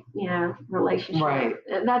any, relationship. Right.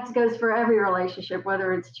 That goes for every relationship,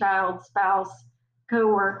 whether it's child, spouse,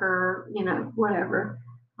 coworker, whatever.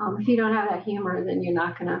 If you don't have that humor, then you're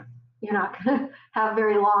not gonna have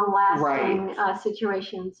very long lasting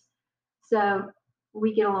situations. So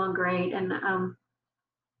we get along great, and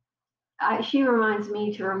she reminds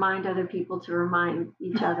me to remind other people to remind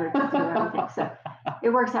each other to do everything. So it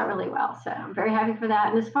works out really well. So I'm very happy for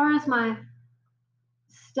that. And as far as my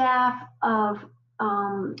staff of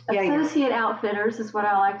associate outfitters is what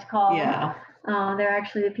I like to call them. Yeah. They're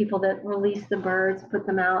actually the people that release the birds, put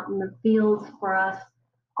them out in the fields for us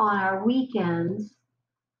on our weekends.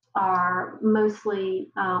 Are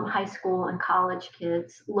mostly high school and college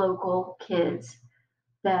kids, local kids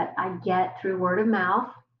that I get through word of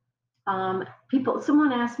mouth.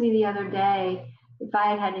 Someone asked me the other day if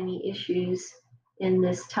I had any issues in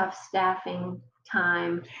this tough staffing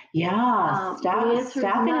time. Yeah,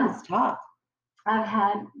 staffing no. is tough. I've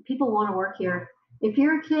had people want to work here. If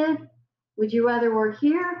you're a kid, would you rather work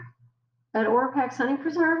here at Orpax Hunting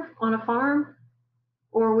Preserve on a farm,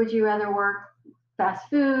 or would you rather work fast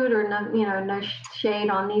food or no shade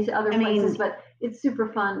on these other places? But it's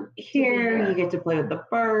super fun. Here, you get to play with the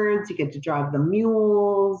birds, you get to drive the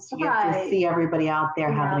mules, you get to see everybody out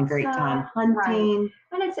there having a great time hunting. Right.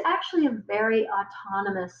 And it's actually a very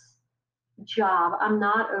autonomous job. I'm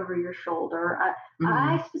not over your shoulder.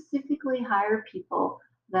 I specifically hire people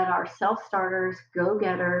that are self-starters,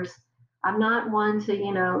 go-getters. I'm not one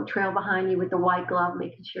to, trail behind you with the white glove,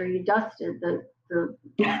 making sure you dusted the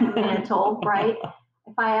mantle, right?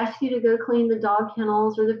 If I ask you to go clean the dog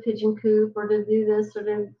kennels or the pigeon coop or to do this or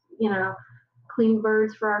to, clean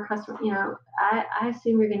birds for our customer, I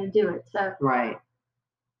assume you're going to do it. So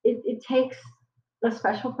it takes a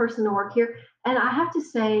special person to work here. And I have to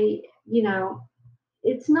say,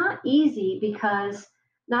 it's not easy because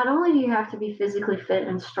not only do you have to be physically fit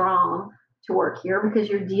and strong to work here because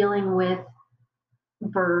you're dealing with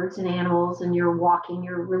birds and animals and you're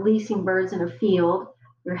releasing birds in a field,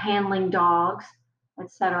 you're handling dogs,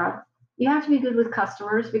 etc. You have to be good with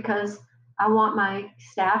customers because I want my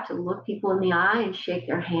staff to look people in the eye and shake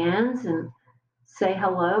their hands and say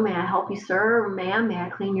hello, may I help you, sir, or ma'am, may I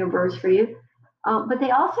clean your birds for you? But they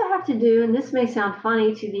also have to do, and this may sound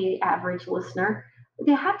funny to the average listener, but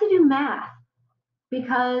they have to do math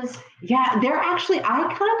because they're actually,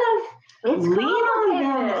 I kind of lean on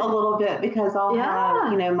them a little bit because I'll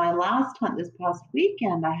have, my last hunt this past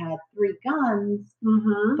weekend, I had 3 guns,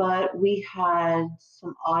 but we had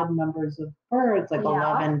some odd numbers of birds, like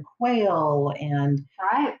 11 quail and,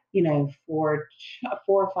 4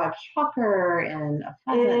 or 5 chukar and a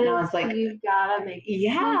pheasant. And I was like, you've got to make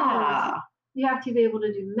sense. You have to be able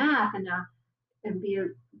to do math and be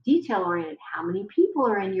detail oriented. How many people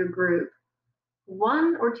are in your group?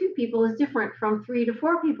 1 or 2 people is different from 3 to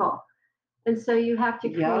 4 people. And so you have to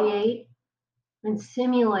create and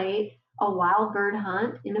simulate a wild bird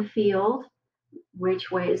hunt in a field. Which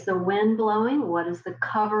way is the wind blowing? What does the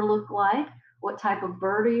cover look like? What type of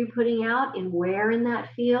bird are you putting out and where in that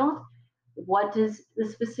field? What does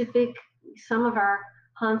some of our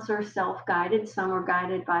hunts are self-guided, some are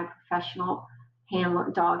guided by professional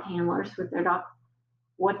dog handlers with their dog.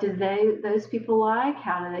 What do those people like?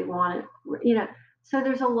 How do they want it? So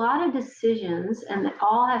there's a lot of decisions and it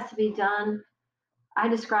all has to be done. I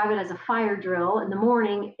describe it as a fire drill. In the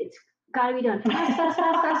morning, it's got to be done fast, fast,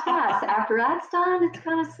 fast, fast, fast. After that's done, it's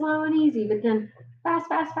kind of slow and easy, but then fast,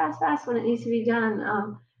 fast, fast, fast when it needs to be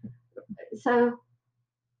done. So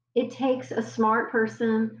it takes a smart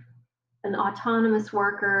person, an autonomous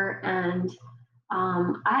worker, and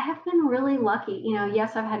I have been really lucky.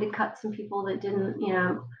 Yes, I've had to cut some people that didn't,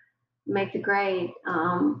 make the grade.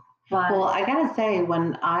 Well, I gotta say,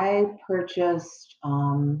 when I purchased,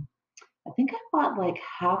 I think I bought like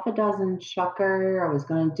half a dozen chukar. I was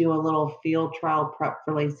going to do a little field trial prep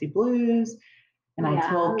for Lacy Blues. And I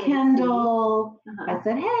told Kendall, I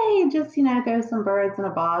said, hey, just, throw some birds in a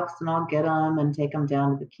box and I'll get them and take them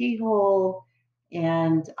down to the keyhole.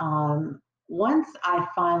 And once I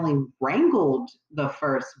finally wrangled the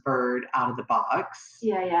first bird out of the box,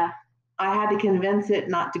 I had to convince it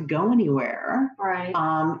not to go anywhere. Right.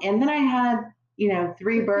 And then I had,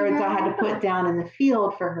 3 birds I had to put down in the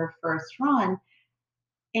field for her first run.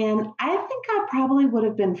 And I think I probably would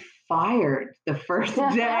have been fired the first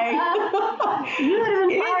day. You would have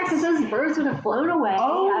been fired because those birds would have flown away.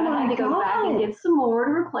 Oh, I had to go back and get some more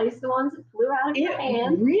to replace the ones that flew out of your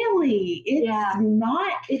hand. It's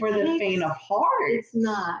not for the faint of heart. It's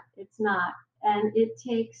not. And it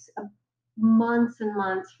takes months and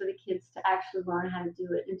months for the kids to actually learn how to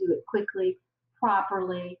do it and do it quickly,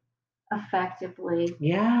 properly. effectively,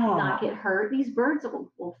 Yeah. not get hurt. These birds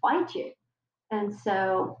will fight you. And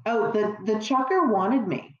so, oh, the chucker wanted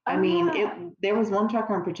me. I mean, yeah. there was one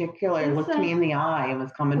chucker in particular looked me in the eye and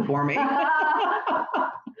was coming for me.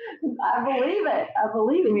 I believe it. I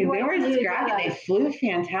believe it. I mean, they were scrappy. They flew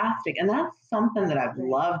fantastic, and that's something that I've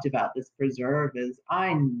loved about this preserve is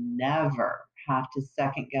I never have to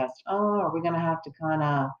second guess. Oh, are we going to have to kind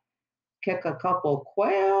of kick a couple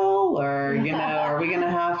quail, or are we going to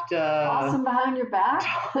have to toss them behind your back?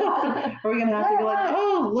 Are we going to have to be like,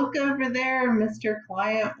 oh, look over there, Mr.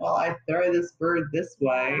 Client, while I throw this bird this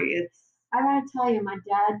way? I gotta tell you, my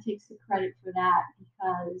dad takes the credit for that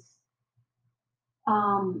because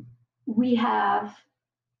we have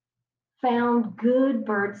found good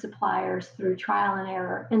bird suppliers through trial and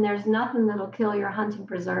error, and there's nothing that'll kill your hunting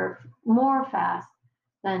preserve more fast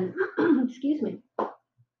than excuse me,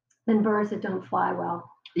 than birds that don't fly well.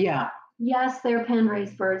 Yeah. Yes, they're pen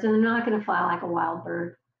raised birds and they're not going to fly like a wild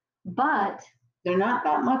bird, but they're not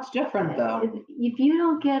that much different though. If you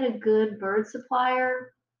don't get a good bird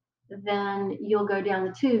supplier, then you'll go down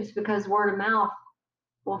the tubes because word of mouth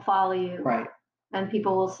will follow you. Right. And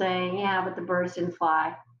people will say, yeah, but the birds didn't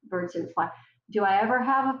fly. Birds didn't fly. Do I ever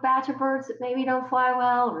have a batch of birds that maybe don't fly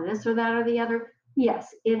well, or this or that or the other?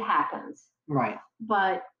 Yes, it happens. Right.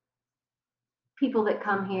 But people that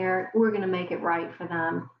come here, we're going to make it right for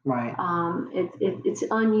them. Right. It's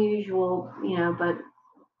unusual, but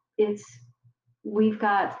we've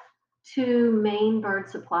got two main bird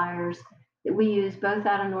suppliers that we use both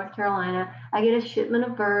out of North Carolina. I get a shipment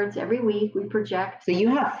of birds every week. We project. So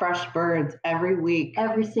you have fresh birds every week?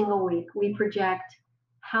 Every single week. We project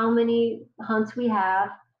how many hunts we have.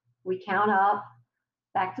 We count up.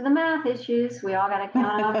 Back to the math issues. We all got to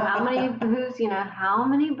count up how many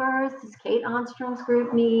birds does Kate Onstrom's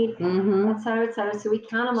group need, et cetera, et cetera. So we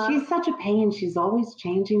count them up. She's such a pain. She's always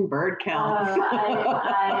changing bird counts.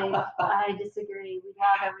 I disagree. We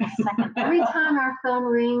have every second. Every time our phone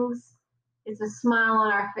rings, it's a smile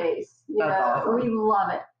on our face. Awesome. We love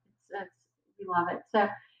it. We love it.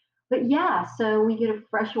 So we get a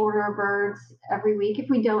fresh order of birds every week. If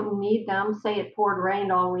we don't need them, say it poured rain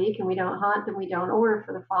all week and we don't hunt, then we don't order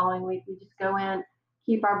for the following week. We just go in,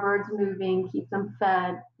 keep our birds moving, keep them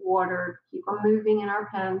fed, watered, keep them moving in our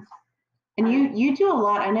pens. And you do a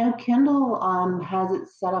lot. I know Kendall has it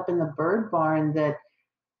set up in the bird barn that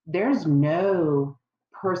there's no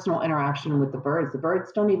personal interaction with the birds. The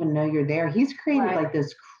birds don't even know you're there. He's created like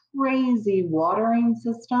this crazy watering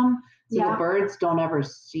system. So the birds don't ever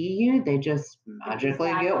see you. They just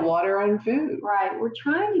magically get water and food. Right. We're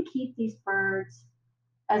trying to keep these birds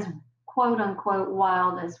as quote unquote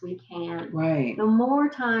wild as we can. Right. The more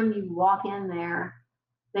time you walk in there,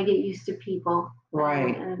 they get used to people.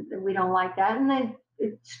 Right. And we don't like that. And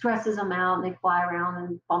it stresses them out and they fly around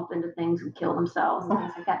and bump into things and kill themselves and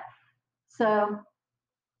things like that. So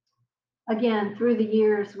again, through the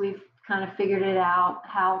years, we've kind of figured it out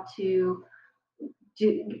how to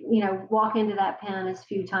walk into that pen as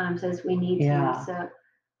few times as we need to. So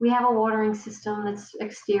we have a watering system that's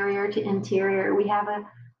exterior to interior. We have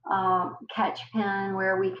a catch pen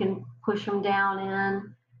where we can push them down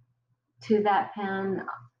in to that pen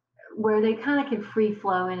where they kind of can free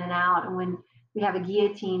flow in and out. And when we have a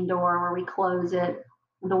guillotine door where we close it,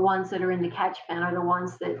 the ones that are in the catch pen are the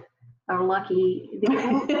ones that are lucky.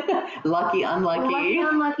 Lucky, unlucky. Lucky,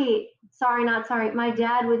 unlucky. Sorry, not sorry. My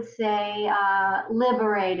dad would say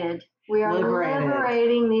liberated. We are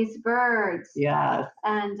liberating these birds. Yes.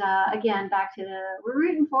 And again, back to we're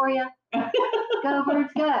rooting for you. Go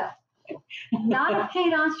birds, go. Not if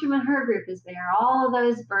Kate Ostrom and her group is there. All of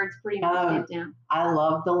those birds pretty much get down. I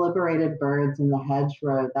love the liberated birds in the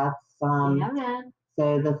hedgerow. That's man.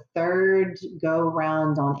 So the third go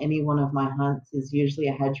round on any one of my hunts is usually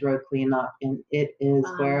a hedgerow cleanup, and it is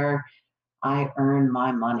where I earn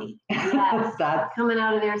my money. Yes, that's coming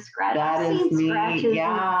out of their scratches. That is me.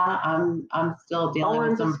 Yeah, I'm still dealing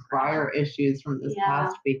with some prior issues from this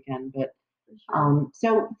past weekend. But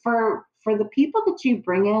so for the people that you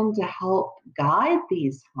bring in to help guide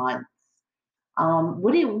these hunts,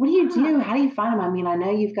 what do you do? How do you find them? I mean, I know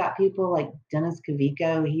you've got people like Dennis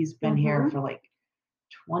Kavico. He's been here for like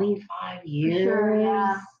 25 years. Sure,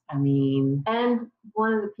 yeah. I mean, and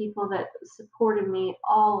one of the people that supported me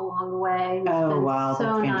all along the way. Oh, wow. So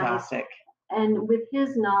that's fantastic. Nice. And with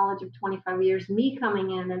his knowledge of 25 years, me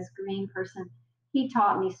coming in as a green person, he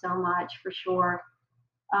taught me so much for sure.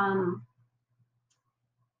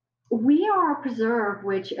 We are a preserve,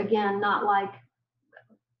 which again, not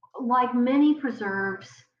like many preserves.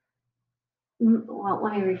 Well,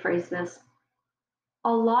 let me rephrase this.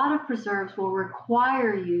 A lot of preserves will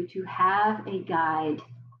require you to have a guide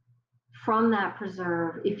from that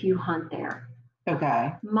preserve if you hunt there.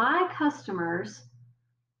 Okay. My customers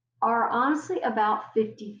are honestly about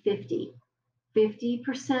 50-50.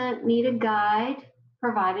 50% need a guide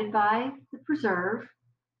provided by the preserve.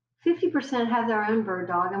 50% have their own bird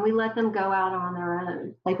dog, and we let them go out on their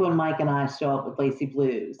own. Like when Mike and I show up with Lacy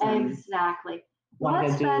Blues. Exactly.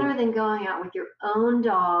 What's better than going out with your own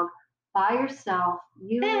dog by yourself?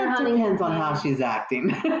 You and your hunting depends on how she's acting.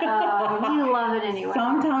 We love it anyway.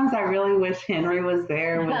 Sometimes I really wish Henry was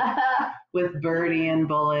there with Birdie and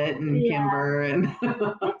Bullet and Kimber. And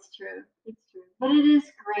It's true. It's true. But it is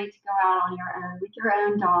great to go out on your own with your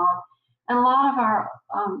own dog. And a lot of our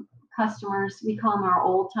customers, we call them our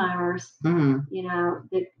old timers, you know,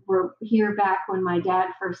 that were here back when my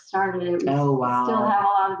dad first started it. We still have a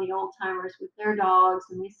lot of the old timers with their dogs,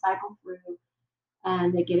 and they cycle through,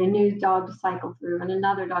 and they get a new dog to cycle through and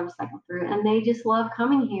another dog to cycle through. And they just love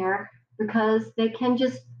coming here because they can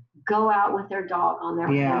just go out with their dog on their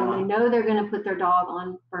own, and they know they're going to put their dog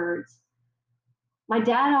on birds. My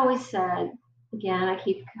dad always said, again, I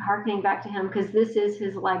keep harkening back to him because this is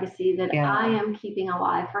his legacy that I am keeping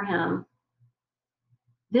alive for him.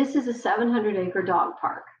 This is a 700-acre dog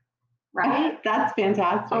park, right? That's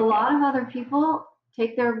fantastic. A lot of other people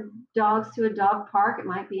take their dogs to a dog park. It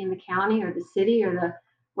might be in the county or the city or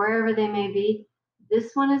wherever they may be.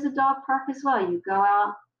 This one is a dog park as well. You go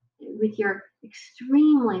out with your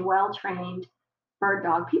extremely well-trained bird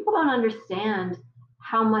dog. People don't understand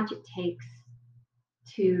how much it takes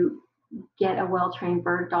to get a well-trained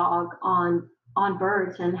bird dog on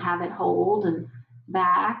birds and have it hold and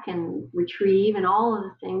back and retrieve and all of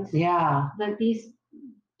the things that these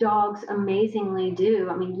dogs amazingly do.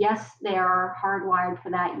 I mean, yes, they are hardwired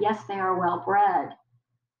for that. Yes, they are well bred,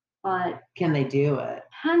 but can they do it?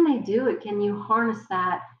 Can they do it? Can you harness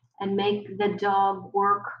that and make the dog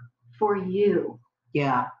work for you?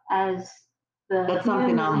 Yeah. That's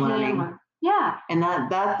something I'm learning. Yeah. And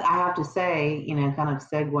that I have to say, you know, kind of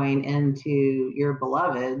segueing into your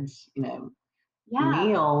beloveds, you know,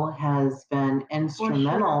 Neil has been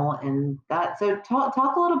instrumental in that. So talk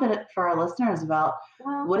a little bit for our listeners about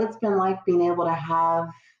what it's been like being able to have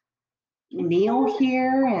Neil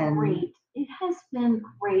here. Great. It has been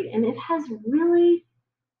great. And it has really,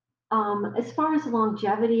 as far as the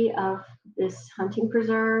longevity of this hunting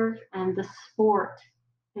preserve and the sport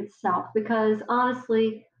itself, because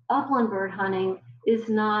honestly, upland bird hunting is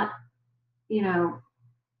not, you know,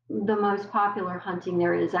 the most popular hunting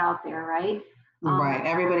there is out there, right? Right.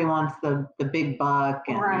 Everybody wants the big buck.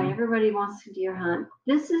 Right. Everybody wants to deer hunt.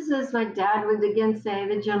 This is, as my dad would again say,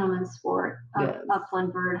 the gentleman's sport of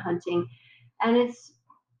upland bird hunting. And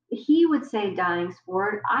he would say dying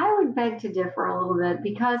sport. I would beg to differ a little bit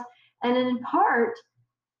because, and in part,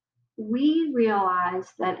 we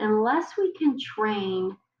realize that unless we can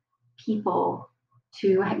train people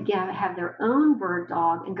to have their own bird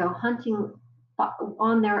dog and go hunting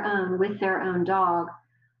on their own with their own dog,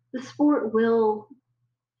 the sport will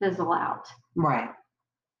fizzle out. Right.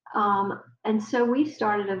 And so we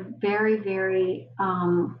started a very, very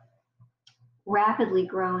rapidly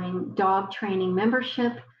growing dog training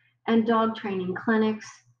membership and dog training clinics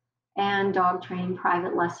and dog training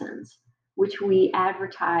private lessons, which we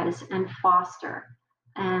advertise and foster,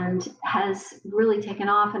 and has really taken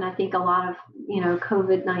off. And I think a lot of, you know,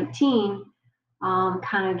 COVID-19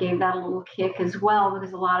 kind of gave that a little kick as well,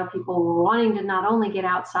 because a lot of people were wanting to not only get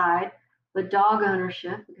outside, but dog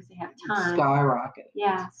ownership because they have time. Skyrocket.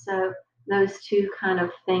 Yeah. So those two kind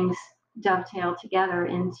of things dovetail together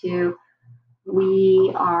into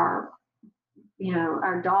our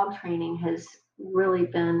dog training has really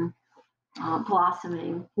been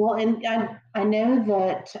blossoming. Well, and I know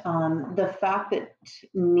that the fact that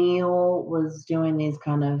Neil was doing these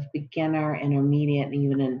kind of beginner, intermediate, and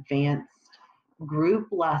even advanced group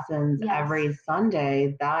lessons every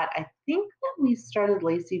Sunday, that I think that we started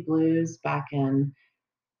Lacy Blues back in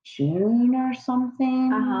June or something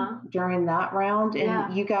during that round.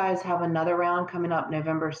 And you guys have another round coming up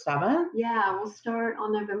November 7th? Yeah, we'll start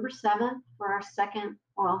on November 7th for our second,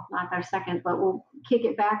 well, not our second, but we'll kick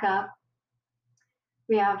it back up.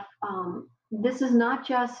 We have, this is not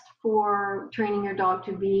just for training your dog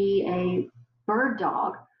to be a bird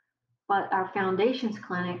dog, but our foundations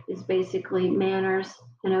clinic is basically manners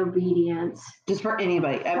and obedience. Just for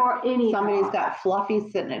anybody. Somebody's got Fluffy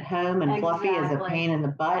sitting at home, and Fluffy is a pain in the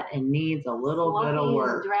butt and needs a little bit of work.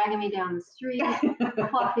 Fluffy is dragging me down the street.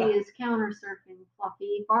 Fluffy is counter surfing.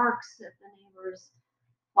 Fluffy barks at the neighbors.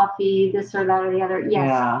 Fluffy this or that or the other.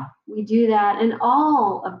 Yes, we do that. And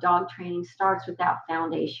all of dog training starts with that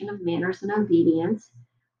foundation of manners and obedience.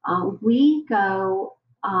 We follow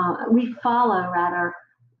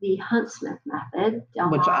the Huntsmith method. Which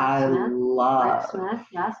Delmar I Smith, Rick love. Smith,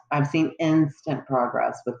 yes. I've seen instant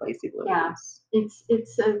progress with Lacy Blues. Yeah,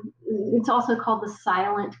 it's also called the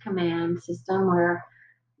silent command system, where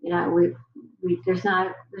we there's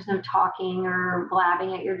no talking or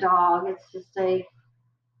blabbing at your dog. It's just a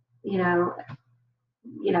you know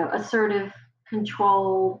assertive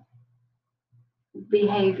control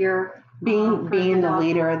behavior, being the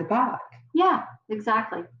leader of the pack. Yeah,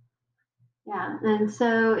 exactly. Yeah, and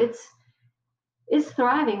so it's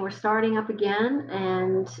thriving. We're starting up again,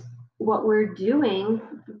 and what we're doing,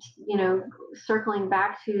 circling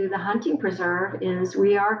back to the hunting preserve, is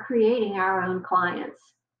we are creating our own clients.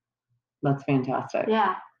 That's fantastic.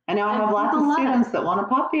 Yeah. I know I have lots of students that want a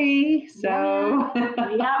puppy, so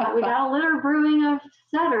yeah. we got a litter brewing of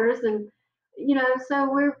setters, and so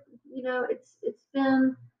we're it's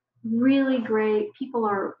been really great. People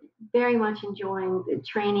are very much enjoying the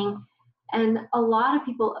training, and a lot of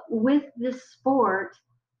people with this sport,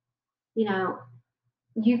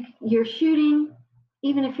 you're shooting,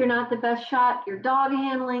 even if you're not the best shot, you're dog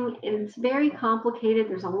handling, and it's very complicated.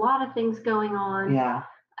 There's a lot of things going on. Yeah.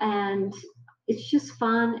 And it's just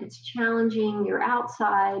fun. It's challenging. You're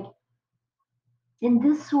outside. And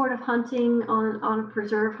this sort of hunting on a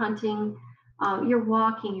preserve hunting, you're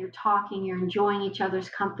walking, you're talking, you're enjoying each other's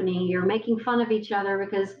company, you're making fun of each other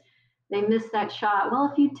because they missed that shot. Well,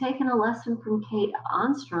 if you'd taken a lesson from Kate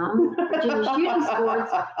Onstrom, Virginia Shooting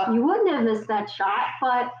Sports, you wouldn't have missed that shot.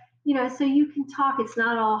 But, so you can talk. It's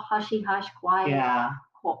not all hushy hush, quiet, yeah.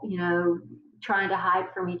 Trying to hide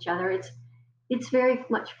from each other. It's very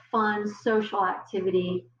much fun, social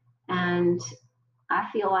activity. And I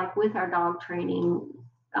feel like with our dog training,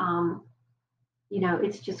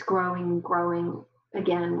 it's just growing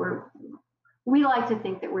again. We like to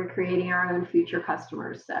think that we're creating our own future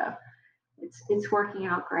customers. So it's working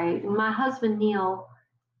out great. And my husband, Neil,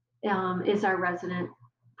 is our resident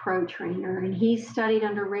pro trainer, and he studied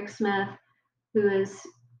under Rick Smith, who is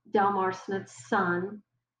Delmar Smith's son.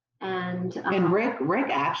 And Rick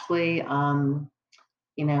actually,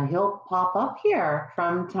 he'll pop up here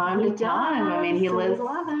from time to time. I mean, he lives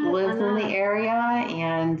in the area,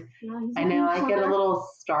 and I know I get a little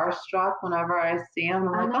starstruck whenever I see him.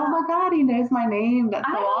 I'm like, oh my God, he knows my name. That's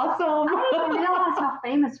so awesome. I didn't realize how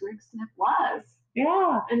famous Rick Smith was.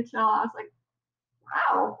 Yeah. Until I was like,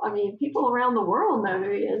 wow. I mean, people around the world know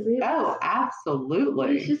who he is.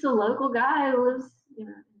 Absolutely. He's just a local guy who lives,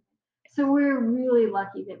 So we're really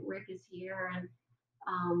lucky that Rick is here, and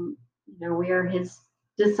we are his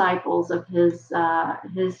disciples of his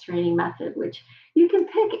training method, which you can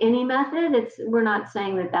pick any method. We're not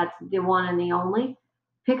saying that that's the one and the only.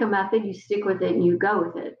 Pick a method, you stick with it, and you go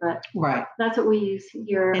with it. But right, that's what we use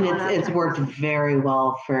here. And it's worked very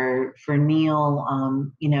well for Neil.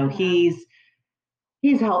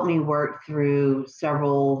 He's helped me work through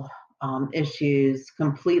several issues,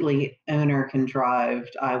 completely owner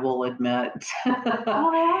contrived, I will admit.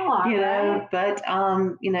 Right? But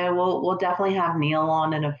we'll definitely have Neil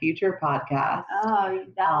on in a future podcast. Oh,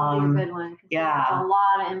 that will be a good one. Yeah, a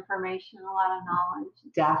lot of information, a lot of knowledge.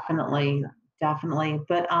 Definitely.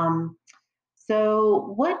 But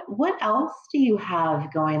so what else do you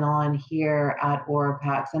have going on here at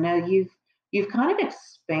Orapax? I know you've kind of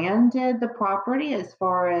expanded the property as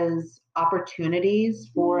far as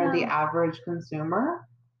opportunities for the average consumer.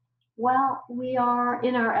 Well, we are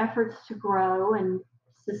in our efforts to grow and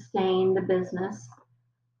sustain the business.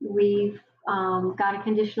 We've got a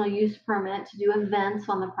conditional use permit to do events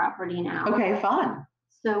on the property now. Okay, fun.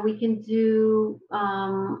 So we can do,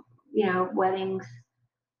 weddings,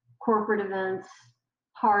 corporate events,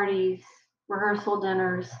 parties, rehearsal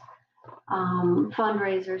dinners,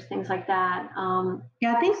 fundraisers, things like that.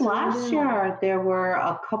 I think last year there were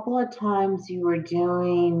a couple of times you were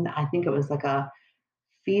doing, I think it was like a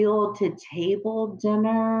field to table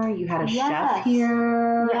dinner. You had a chef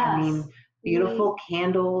here. Yes. I mean, beautiful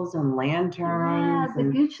candles and lanterns. Yeah, the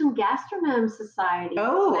Goochland Gastronome Society.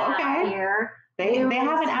 Oh, okay. Here. They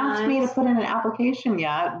haven't asked me to put in an application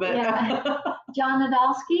yet, but John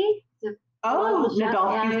Nadolski.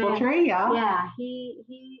 Nadolski's Poultry, yeah. Yeah,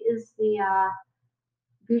 he is the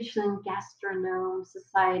Goochland Gastronome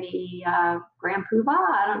Society Grand Poobah.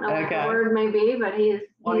 I don't know what the word may be, but he is.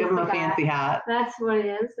 I'll give him a fancy hat. That's what it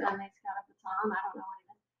is, and he's got a baton. I don't know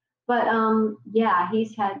what it is, but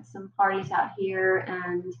he's had some parties out here,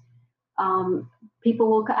 and people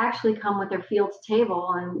will actually come with their field to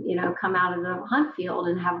table, and come out of the hunt field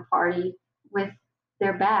and have a party with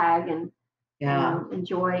their bag, and Yeah. and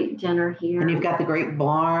enjoy dinner here. And you've got the great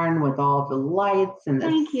barn with all the lights and the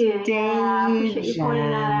Thank you. Yeah, I appreciate you stage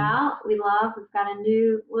pointing that and out. We've got a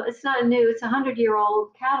new, well, it's not new, it's a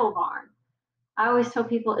 100-year-old cattle barn. I always tell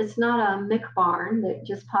people it's not a Mick barn that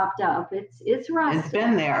just popped up. It's rustic. it's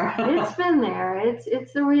been there. It's been there.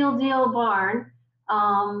 It's the real deal barn.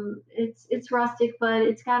 It's rustic, but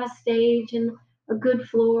it's got a stage and a good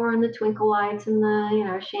floor and the twinkle lights and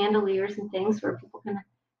the chandeliers and things where people can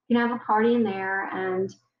have a party in there.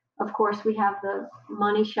 And of course, we have the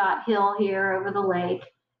money shot hill here over the lake,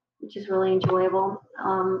 which is really enjoyable.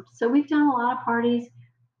 So we've done a lot of parties.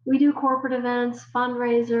 We do corporate events,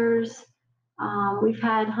 fundraisers. We've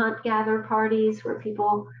had hunt gather parties where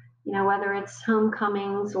people, whether it's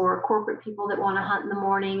homecomings or corporate people that want to hunt in the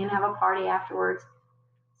morning and have a party afterwards.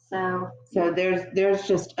 So there's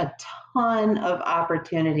just a ton of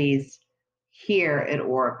opportunities here at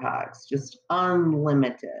Orapax, just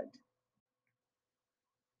unlimited.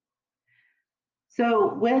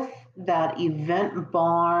 So with that event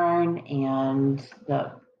barn and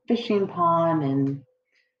the fishing pond and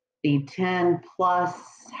the 10 plus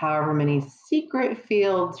however many secret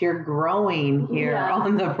fields you're growing here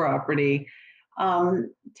on the property,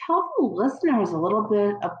 tell the listeners a little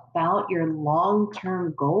bit about your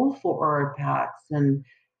long-term goal for Orapax and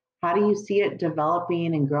how do you see it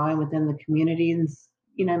developing and growing within the communities,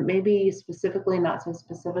 maybe specifically, not so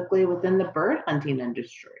specifically within the bird hunting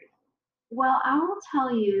industry? Well, I will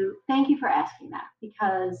tell you, thank you for asking that,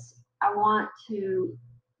 because I want to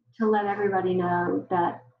let everybody know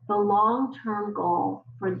that the long-term goal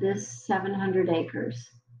for this 700 acres,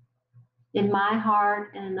 in my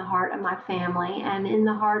heart and in the heart of my family and in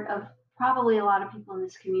the heart of probably a lot of people in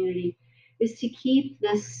this community, is to keep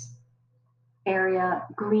this area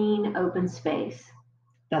green, open space.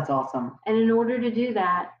 That's awesome. And in order to do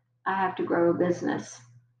that, I have to grow a business.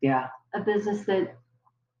 Yeah. A business that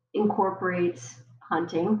incorporates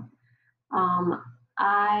hunting.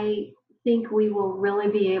 I think we will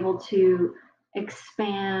really be able to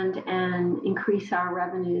expand and increase our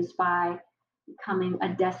revenues by becoming a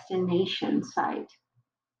destination site,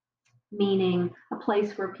 meaning a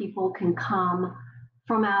place where people can come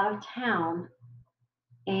from out of town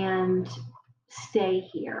and stay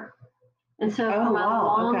here. And so from a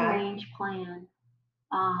long range plan,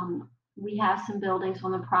 we have some buildings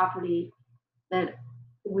on the property that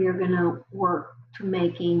we're going to work to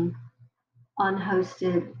making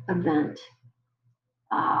unhosted event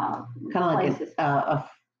kind of places. Like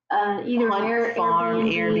Either farm,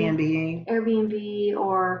 Airbnb,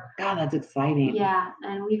 or God, that's exciting. Yeah,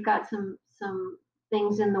 and we've got some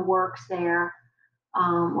things in the works there.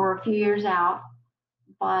 We're a few years out,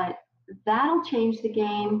 but that'll change the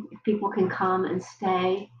game if people can come and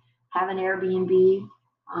stay, have an Airbnb,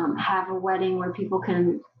 have a wedding where people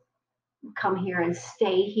can come here and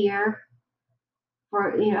stay here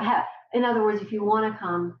for in other words, if you want to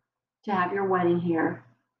come to have your wedding here,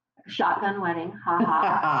 shotgun wedding,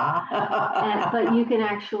 but you can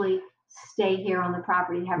actually stay here on the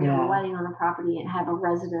property, have your wedding on the property, and have a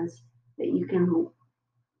residence that you can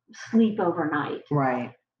sleep overnight.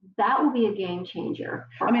 Right. That will be a game changer.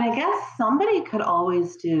 I guess somebody could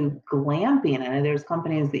always do glamping. I know there's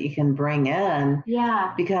companies that you can bring in.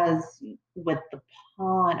 Yeah. Because with the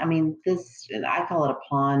pond, I call it a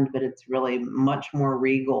pond, but it's really much more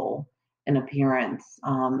regal in appearance,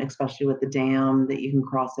 especially with the dam that you can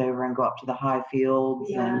cross over and go up to the high fields.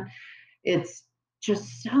 Yeah. And it's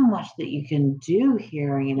just so much that you can do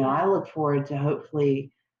here. I look forward to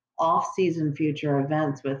hopefully off-season future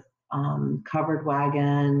events with covered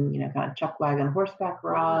wagon, kind of chuck wagon horseback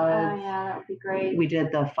rides. Oh, yeah, that would be great. We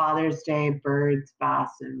did the Father's Day birds,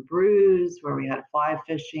 bass, and brews where we had fly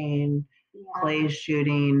fishing, clay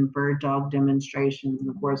shooting, bird dog demonstrations, and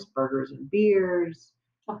of course, burgers and beers.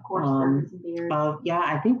 Of course, burgers and beers.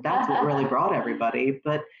 I think that's what really brought everybody.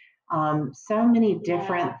 But so many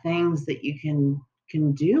different things that you can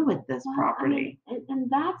do with this property. And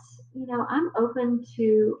that's, I'm open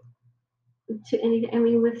to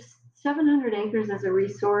anything. With 700 acres as a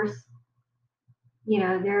resource,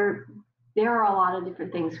 there are a lot of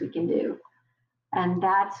different things we can do. And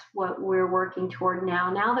that's what we're working toward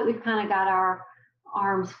now. Now that we've kind of got our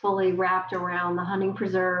arms fully wrapped around the hunting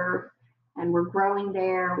preserve and we're growing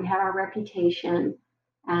there, we have our reputation,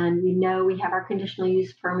 and we know we have our conditional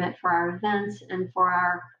use permit for our events and for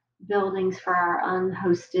our buildings, for our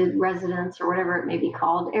unhosted residence or whatever it may be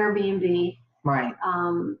called, Airbnb, right?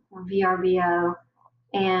 Or VRBO.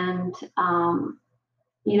 And,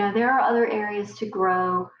 there are other areas to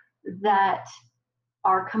grow that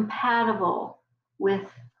are compatible with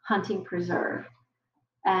hunting preserve.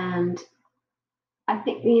 And I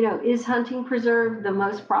think, you know, is hunting preserve the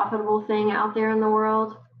most profitable thing out there in the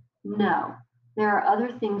world? No. There are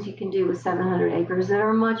other things you can do with 700 acres that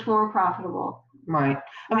are much more profitable. Right.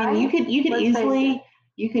 I mean, Right? you could Let's face it. easily,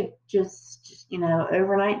 you could just,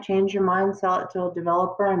 overnight change your mind, sell it to a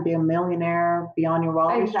developer and be a millionaire beyond your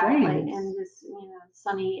wildest Exactly. dreams. And just,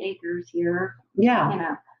 sunny acres here,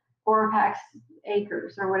 Yeah. or packs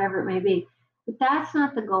acres or whatever it may be. But that's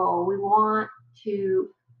not the goal. We want to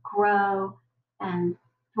grow and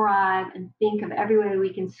thrive and think of every way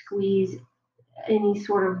we can squeeze any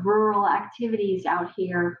sort of rural activities out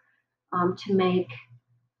here to make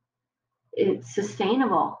it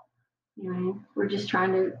sustainable. We're just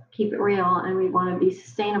trying to keep it real and we want to be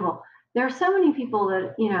sustainable. There are so many people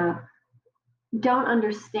that, don't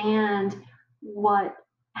understand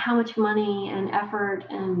how much money and effort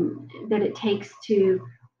and that it takes to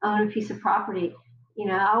own a piece of property.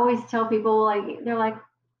 I always tell people, like, they're like,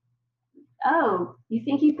 oh, you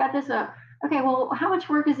think you've got this up? Okay, well, how much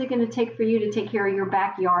work is it going to take for you to take care of your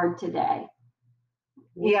backyard today?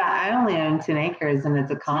 Yeah, I only own 10 acres and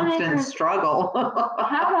it's a constant struggle.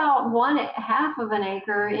 How about half of an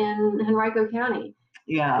acre in Henrico County?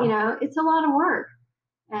 Yeah. It's a lot of work.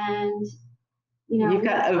 And you've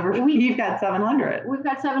got 700. We've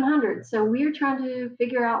got 700. So we're trying to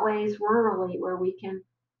figure out ways rurally where we can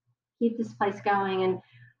keep this place going. And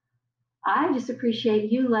I just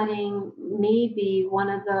appreciate you letting me be one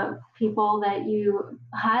of the people that you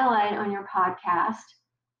highlight on your podcast,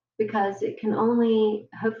 because it can only,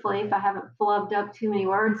 hopefully, if I haven't flubbed up too many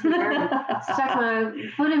words here, stuck my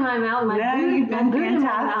foot in my mouth, you've been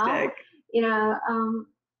fantastic.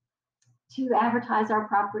 To advertise our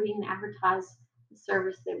property and advertise the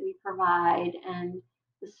service that we provide and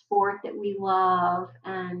the sport that we love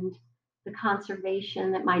and the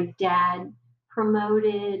conservation that my dad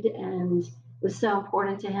promoted and was so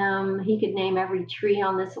important to him. He could name every tree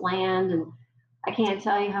on this land, and I can't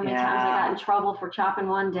tell you how many times I got in trouble for chopping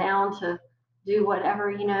one down to do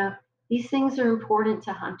whatever. These things are important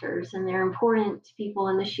to hunters, and they're important to people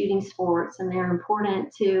in the shooting sports, and they're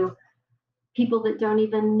important to people that don't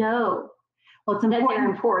even know it's important. They're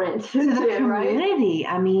important to the community.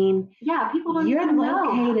 Right? I mean, people don't you're even know.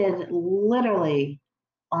 located literally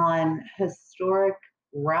on historic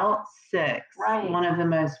Route 6, right. One of the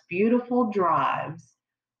most beautiful drives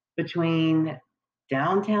between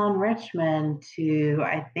downtown Richmond to,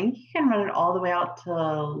 I think you can run it all the way out to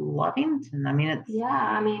Lovington. I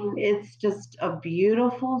mean, it's just a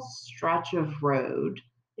beautiful stretch of road.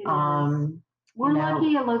 It is. We're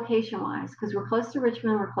lucky location-wise because we're close to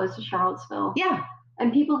Richmond, we're close to Charlottesville. Yeah.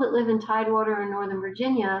 And people that live in Tidewater in Northern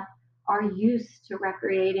Virginia are used to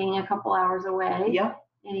recreating a couple hours away. Yep.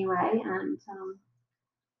 Anyway, and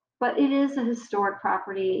but it is a historic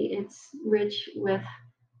property. It's rich with,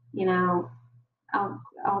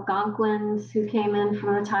 Algonquins who came in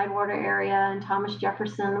from the Tidewater area, and Thomas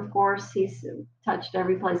Jefferson, of course. He's touched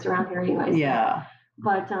every place around here anyway. Yeah.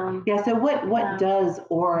 But so what does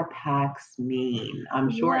Orapax mean? I'm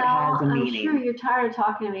sure it has a meaning. I'm sure you're tired of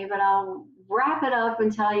talking to me, but I'll wrap it up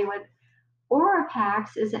and tell you what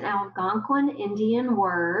Orapax is. An Algonquin Indian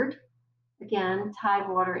word. Again,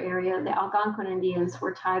 Tidewater area. The Algonquin Indians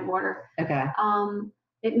were Tidewater. Okay.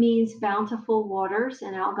 It means bountiful waters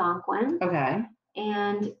in Algonquin. Okay.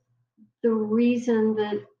 And the reason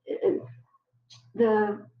that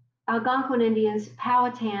the Algonquin Indians,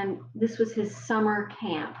 Powhatan, this was his summer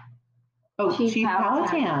camp. Oh, Chief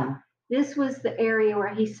Powhatan. This was the area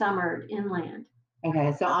where he summered inland.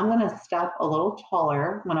 Okay, so I'm going to step a little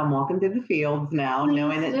taller when I'm walking through the fields now,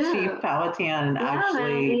 knowing that Chief Powhatan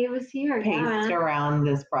actually he was here, paced around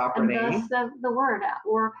this property. And thus the word,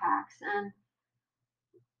 Orapax.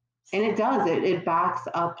 And it does. It backs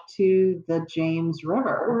up to the James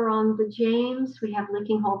River. We're on the James. We have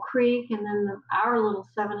Licking Hole Creek, and then our little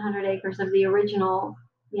 700 acres of the original,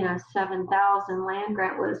 7,000 land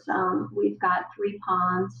grant was. We've got 3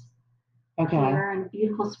 ponds here and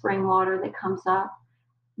beautiful spring water that comes up.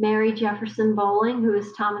 Mary Jefferson Bowling, who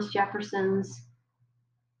is Thomas Jefferson's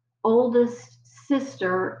oldest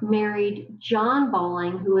sister, married John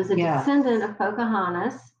Bowling, who was a descendant of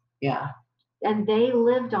Pocahontas. Yeah. And they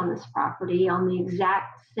lived on this property on the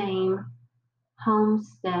exact same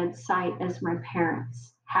homestead site as my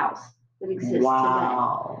parents' house that exists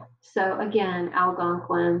today. So again,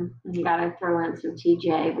 Algonquin, and you got to throw in some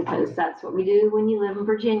TJ because that's what we do when you live in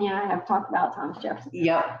Virginia. I have talked about Thomas Jefferson.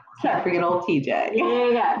 Yep. Can't forget old TJ.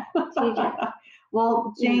 Yeah. TJ.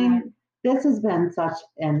 Well, Jane, this has been such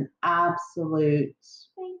an absolute.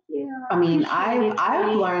 Thank you. I mean,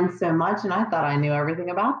 I've learned so much, and I thought I knew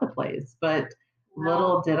everything about the place, but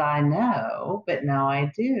Little did I know, but now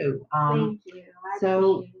I do. Thank you. I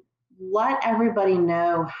So appreciate it. let everybody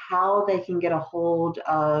know how they can get a hold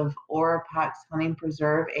of Orapax Hunting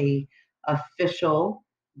Preserve, a official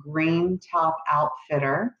green top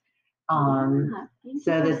outfitter. Yeah, thank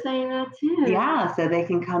So you for that saying that too. yeah, so they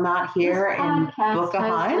can come out This here and podcast book a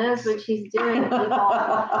host hunt. knows what she's doing,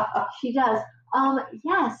 people. She does.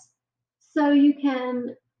 Yes. So you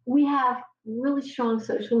can. We have really strong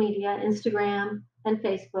social media, Instagram and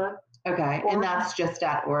Facebook. Okay, and that's just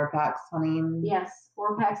at Orapax Hunting. Yes,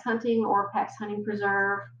 Orapax Hunting, Orapax Hunting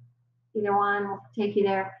Preserve. Either one will take you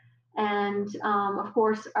there. And of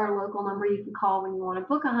course, our local number you can call when you want to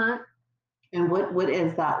book a hunt. And what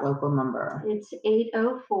is that local number? It's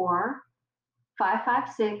 804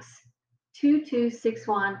 556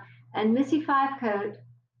 2261. And Missy Five Coat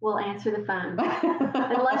will answer the phone.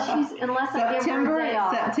 unless I give her a day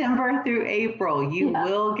off. September through April, you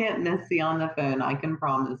will get Missy on the phone. I can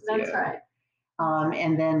promise you. That's right.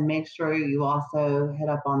 And then make sure you also hit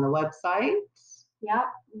up on the website. Yep,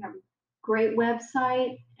 we have a great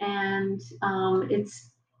website, and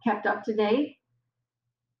it's kept up to date.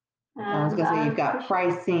 And I was gonna say you've got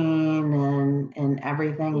pricing and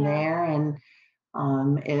everything there, and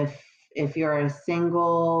if you're a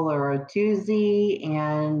single or a twosie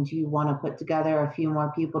and you want to put together a few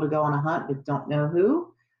more people to go on a hunt but don't know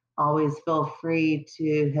who, always feel free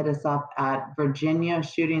to hit us up at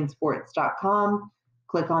virginiashootingsports.com.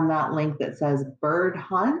 Click on that link that says bird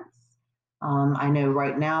hunts. I know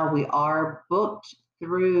right now we are booked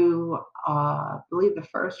through, I believe, the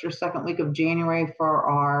first or second week of January for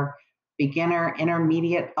our beginner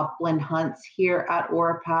intermediate upland hunts here at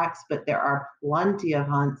Orapax, but there are plenty of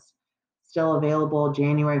hunts still available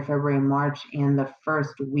January, February, March, and the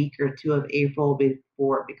first week or two of April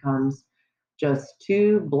before it becomes just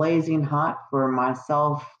too blazing hot for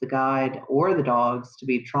myself, the guide, or the dogs to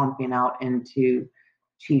be tromping out into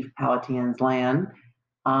Chief Powhatan's land.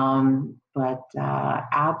 But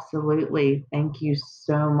absolutely, thank you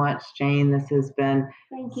so much, Jane. This has been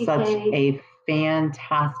such a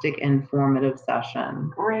fantastic, informative session.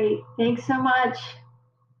 Great. Thanks so much.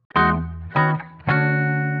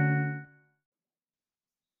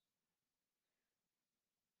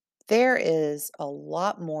 There is a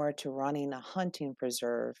lot more to running a hunting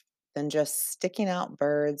preserve than just sticking out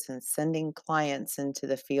birds and sending clients into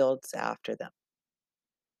the fields after them.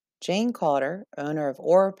 Jane Kauder, owner of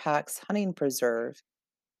Orapax Hunting Preserve,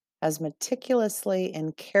 has meticulously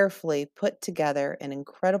and carefully put together an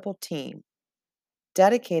incredible team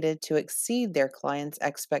dedicated to exceed their clients'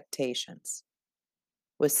 expectations.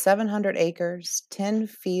 With 700 acres, 10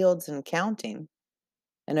 fields and counting,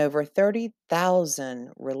 and over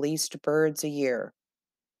 30,000 released birds a year,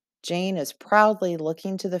 Jane is proudly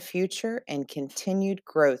looking to the future and continued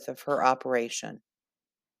growth of her operation.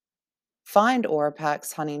 Find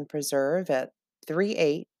Orapax Hunting Preserve at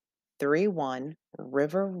 3831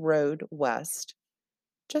 River Road West,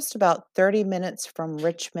 just about 30 minutes from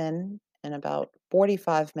Richmond and about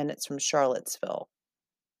 45 minutes from Charlottesville.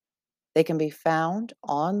 They can be found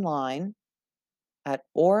online at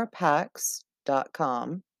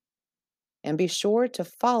orapax.com, and be sure to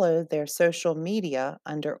follow their social media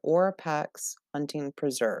under Orapax Hunting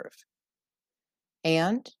Preserve.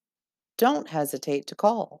 And don't hesitate to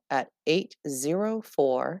call at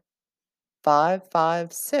 804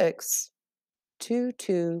 556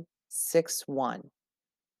 2261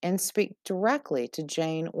 and speak directly to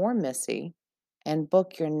Jane or Missy and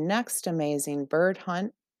book your next amazing bird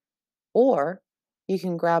hunt, or you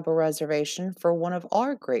can grab a reservation for one of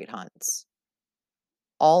our great hunts.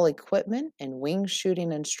 All equipment and wing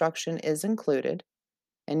shooting instruction is included,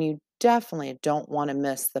 and you definitely don't want to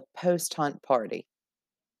miss the post-hunt party.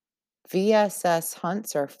 VSS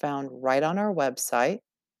hunts are found right on our website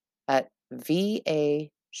at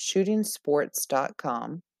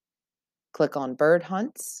vashootingsports.com. Click on bird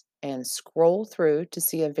hunts and scroll through to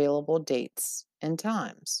see available dates and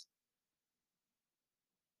times.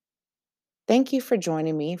 Thank you for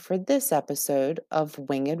joining me for this episode of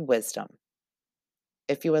Winged Wisdom.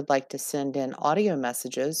 If you would like to send in audio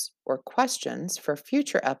messages or questions for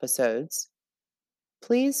future episodes,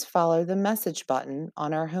 please follow the message button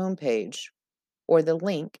on our homepage or the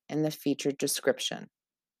link in the featured description.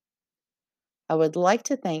 I would like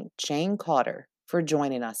to thank Jane Kauder for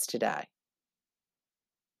joining us today.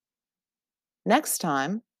 Next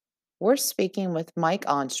time, we're speaking with Mike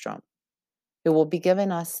Onstrom, who will be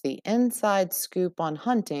giving us the inside scoop on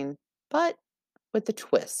hunting, but with a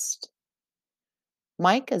twist.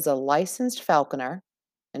 Mike is a licensed falconer,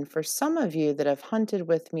 and for some of you that have hunted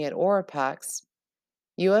with me at Orapax,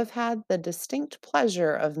 You have had the distinct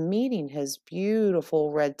pleasure of meeting his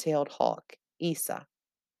beautiful red-tailed hawk, Isa.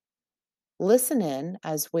 Listen in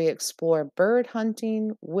as we explore bird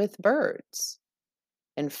hunting with birds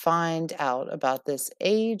and find out about this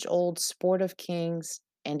age-old sport of kings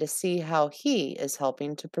and to see how he is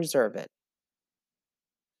helping to preserve it.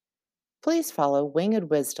 Please follow Winged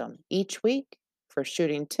Wisdom each week for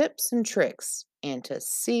shooting tips and tricks and to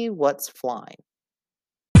see what's flying.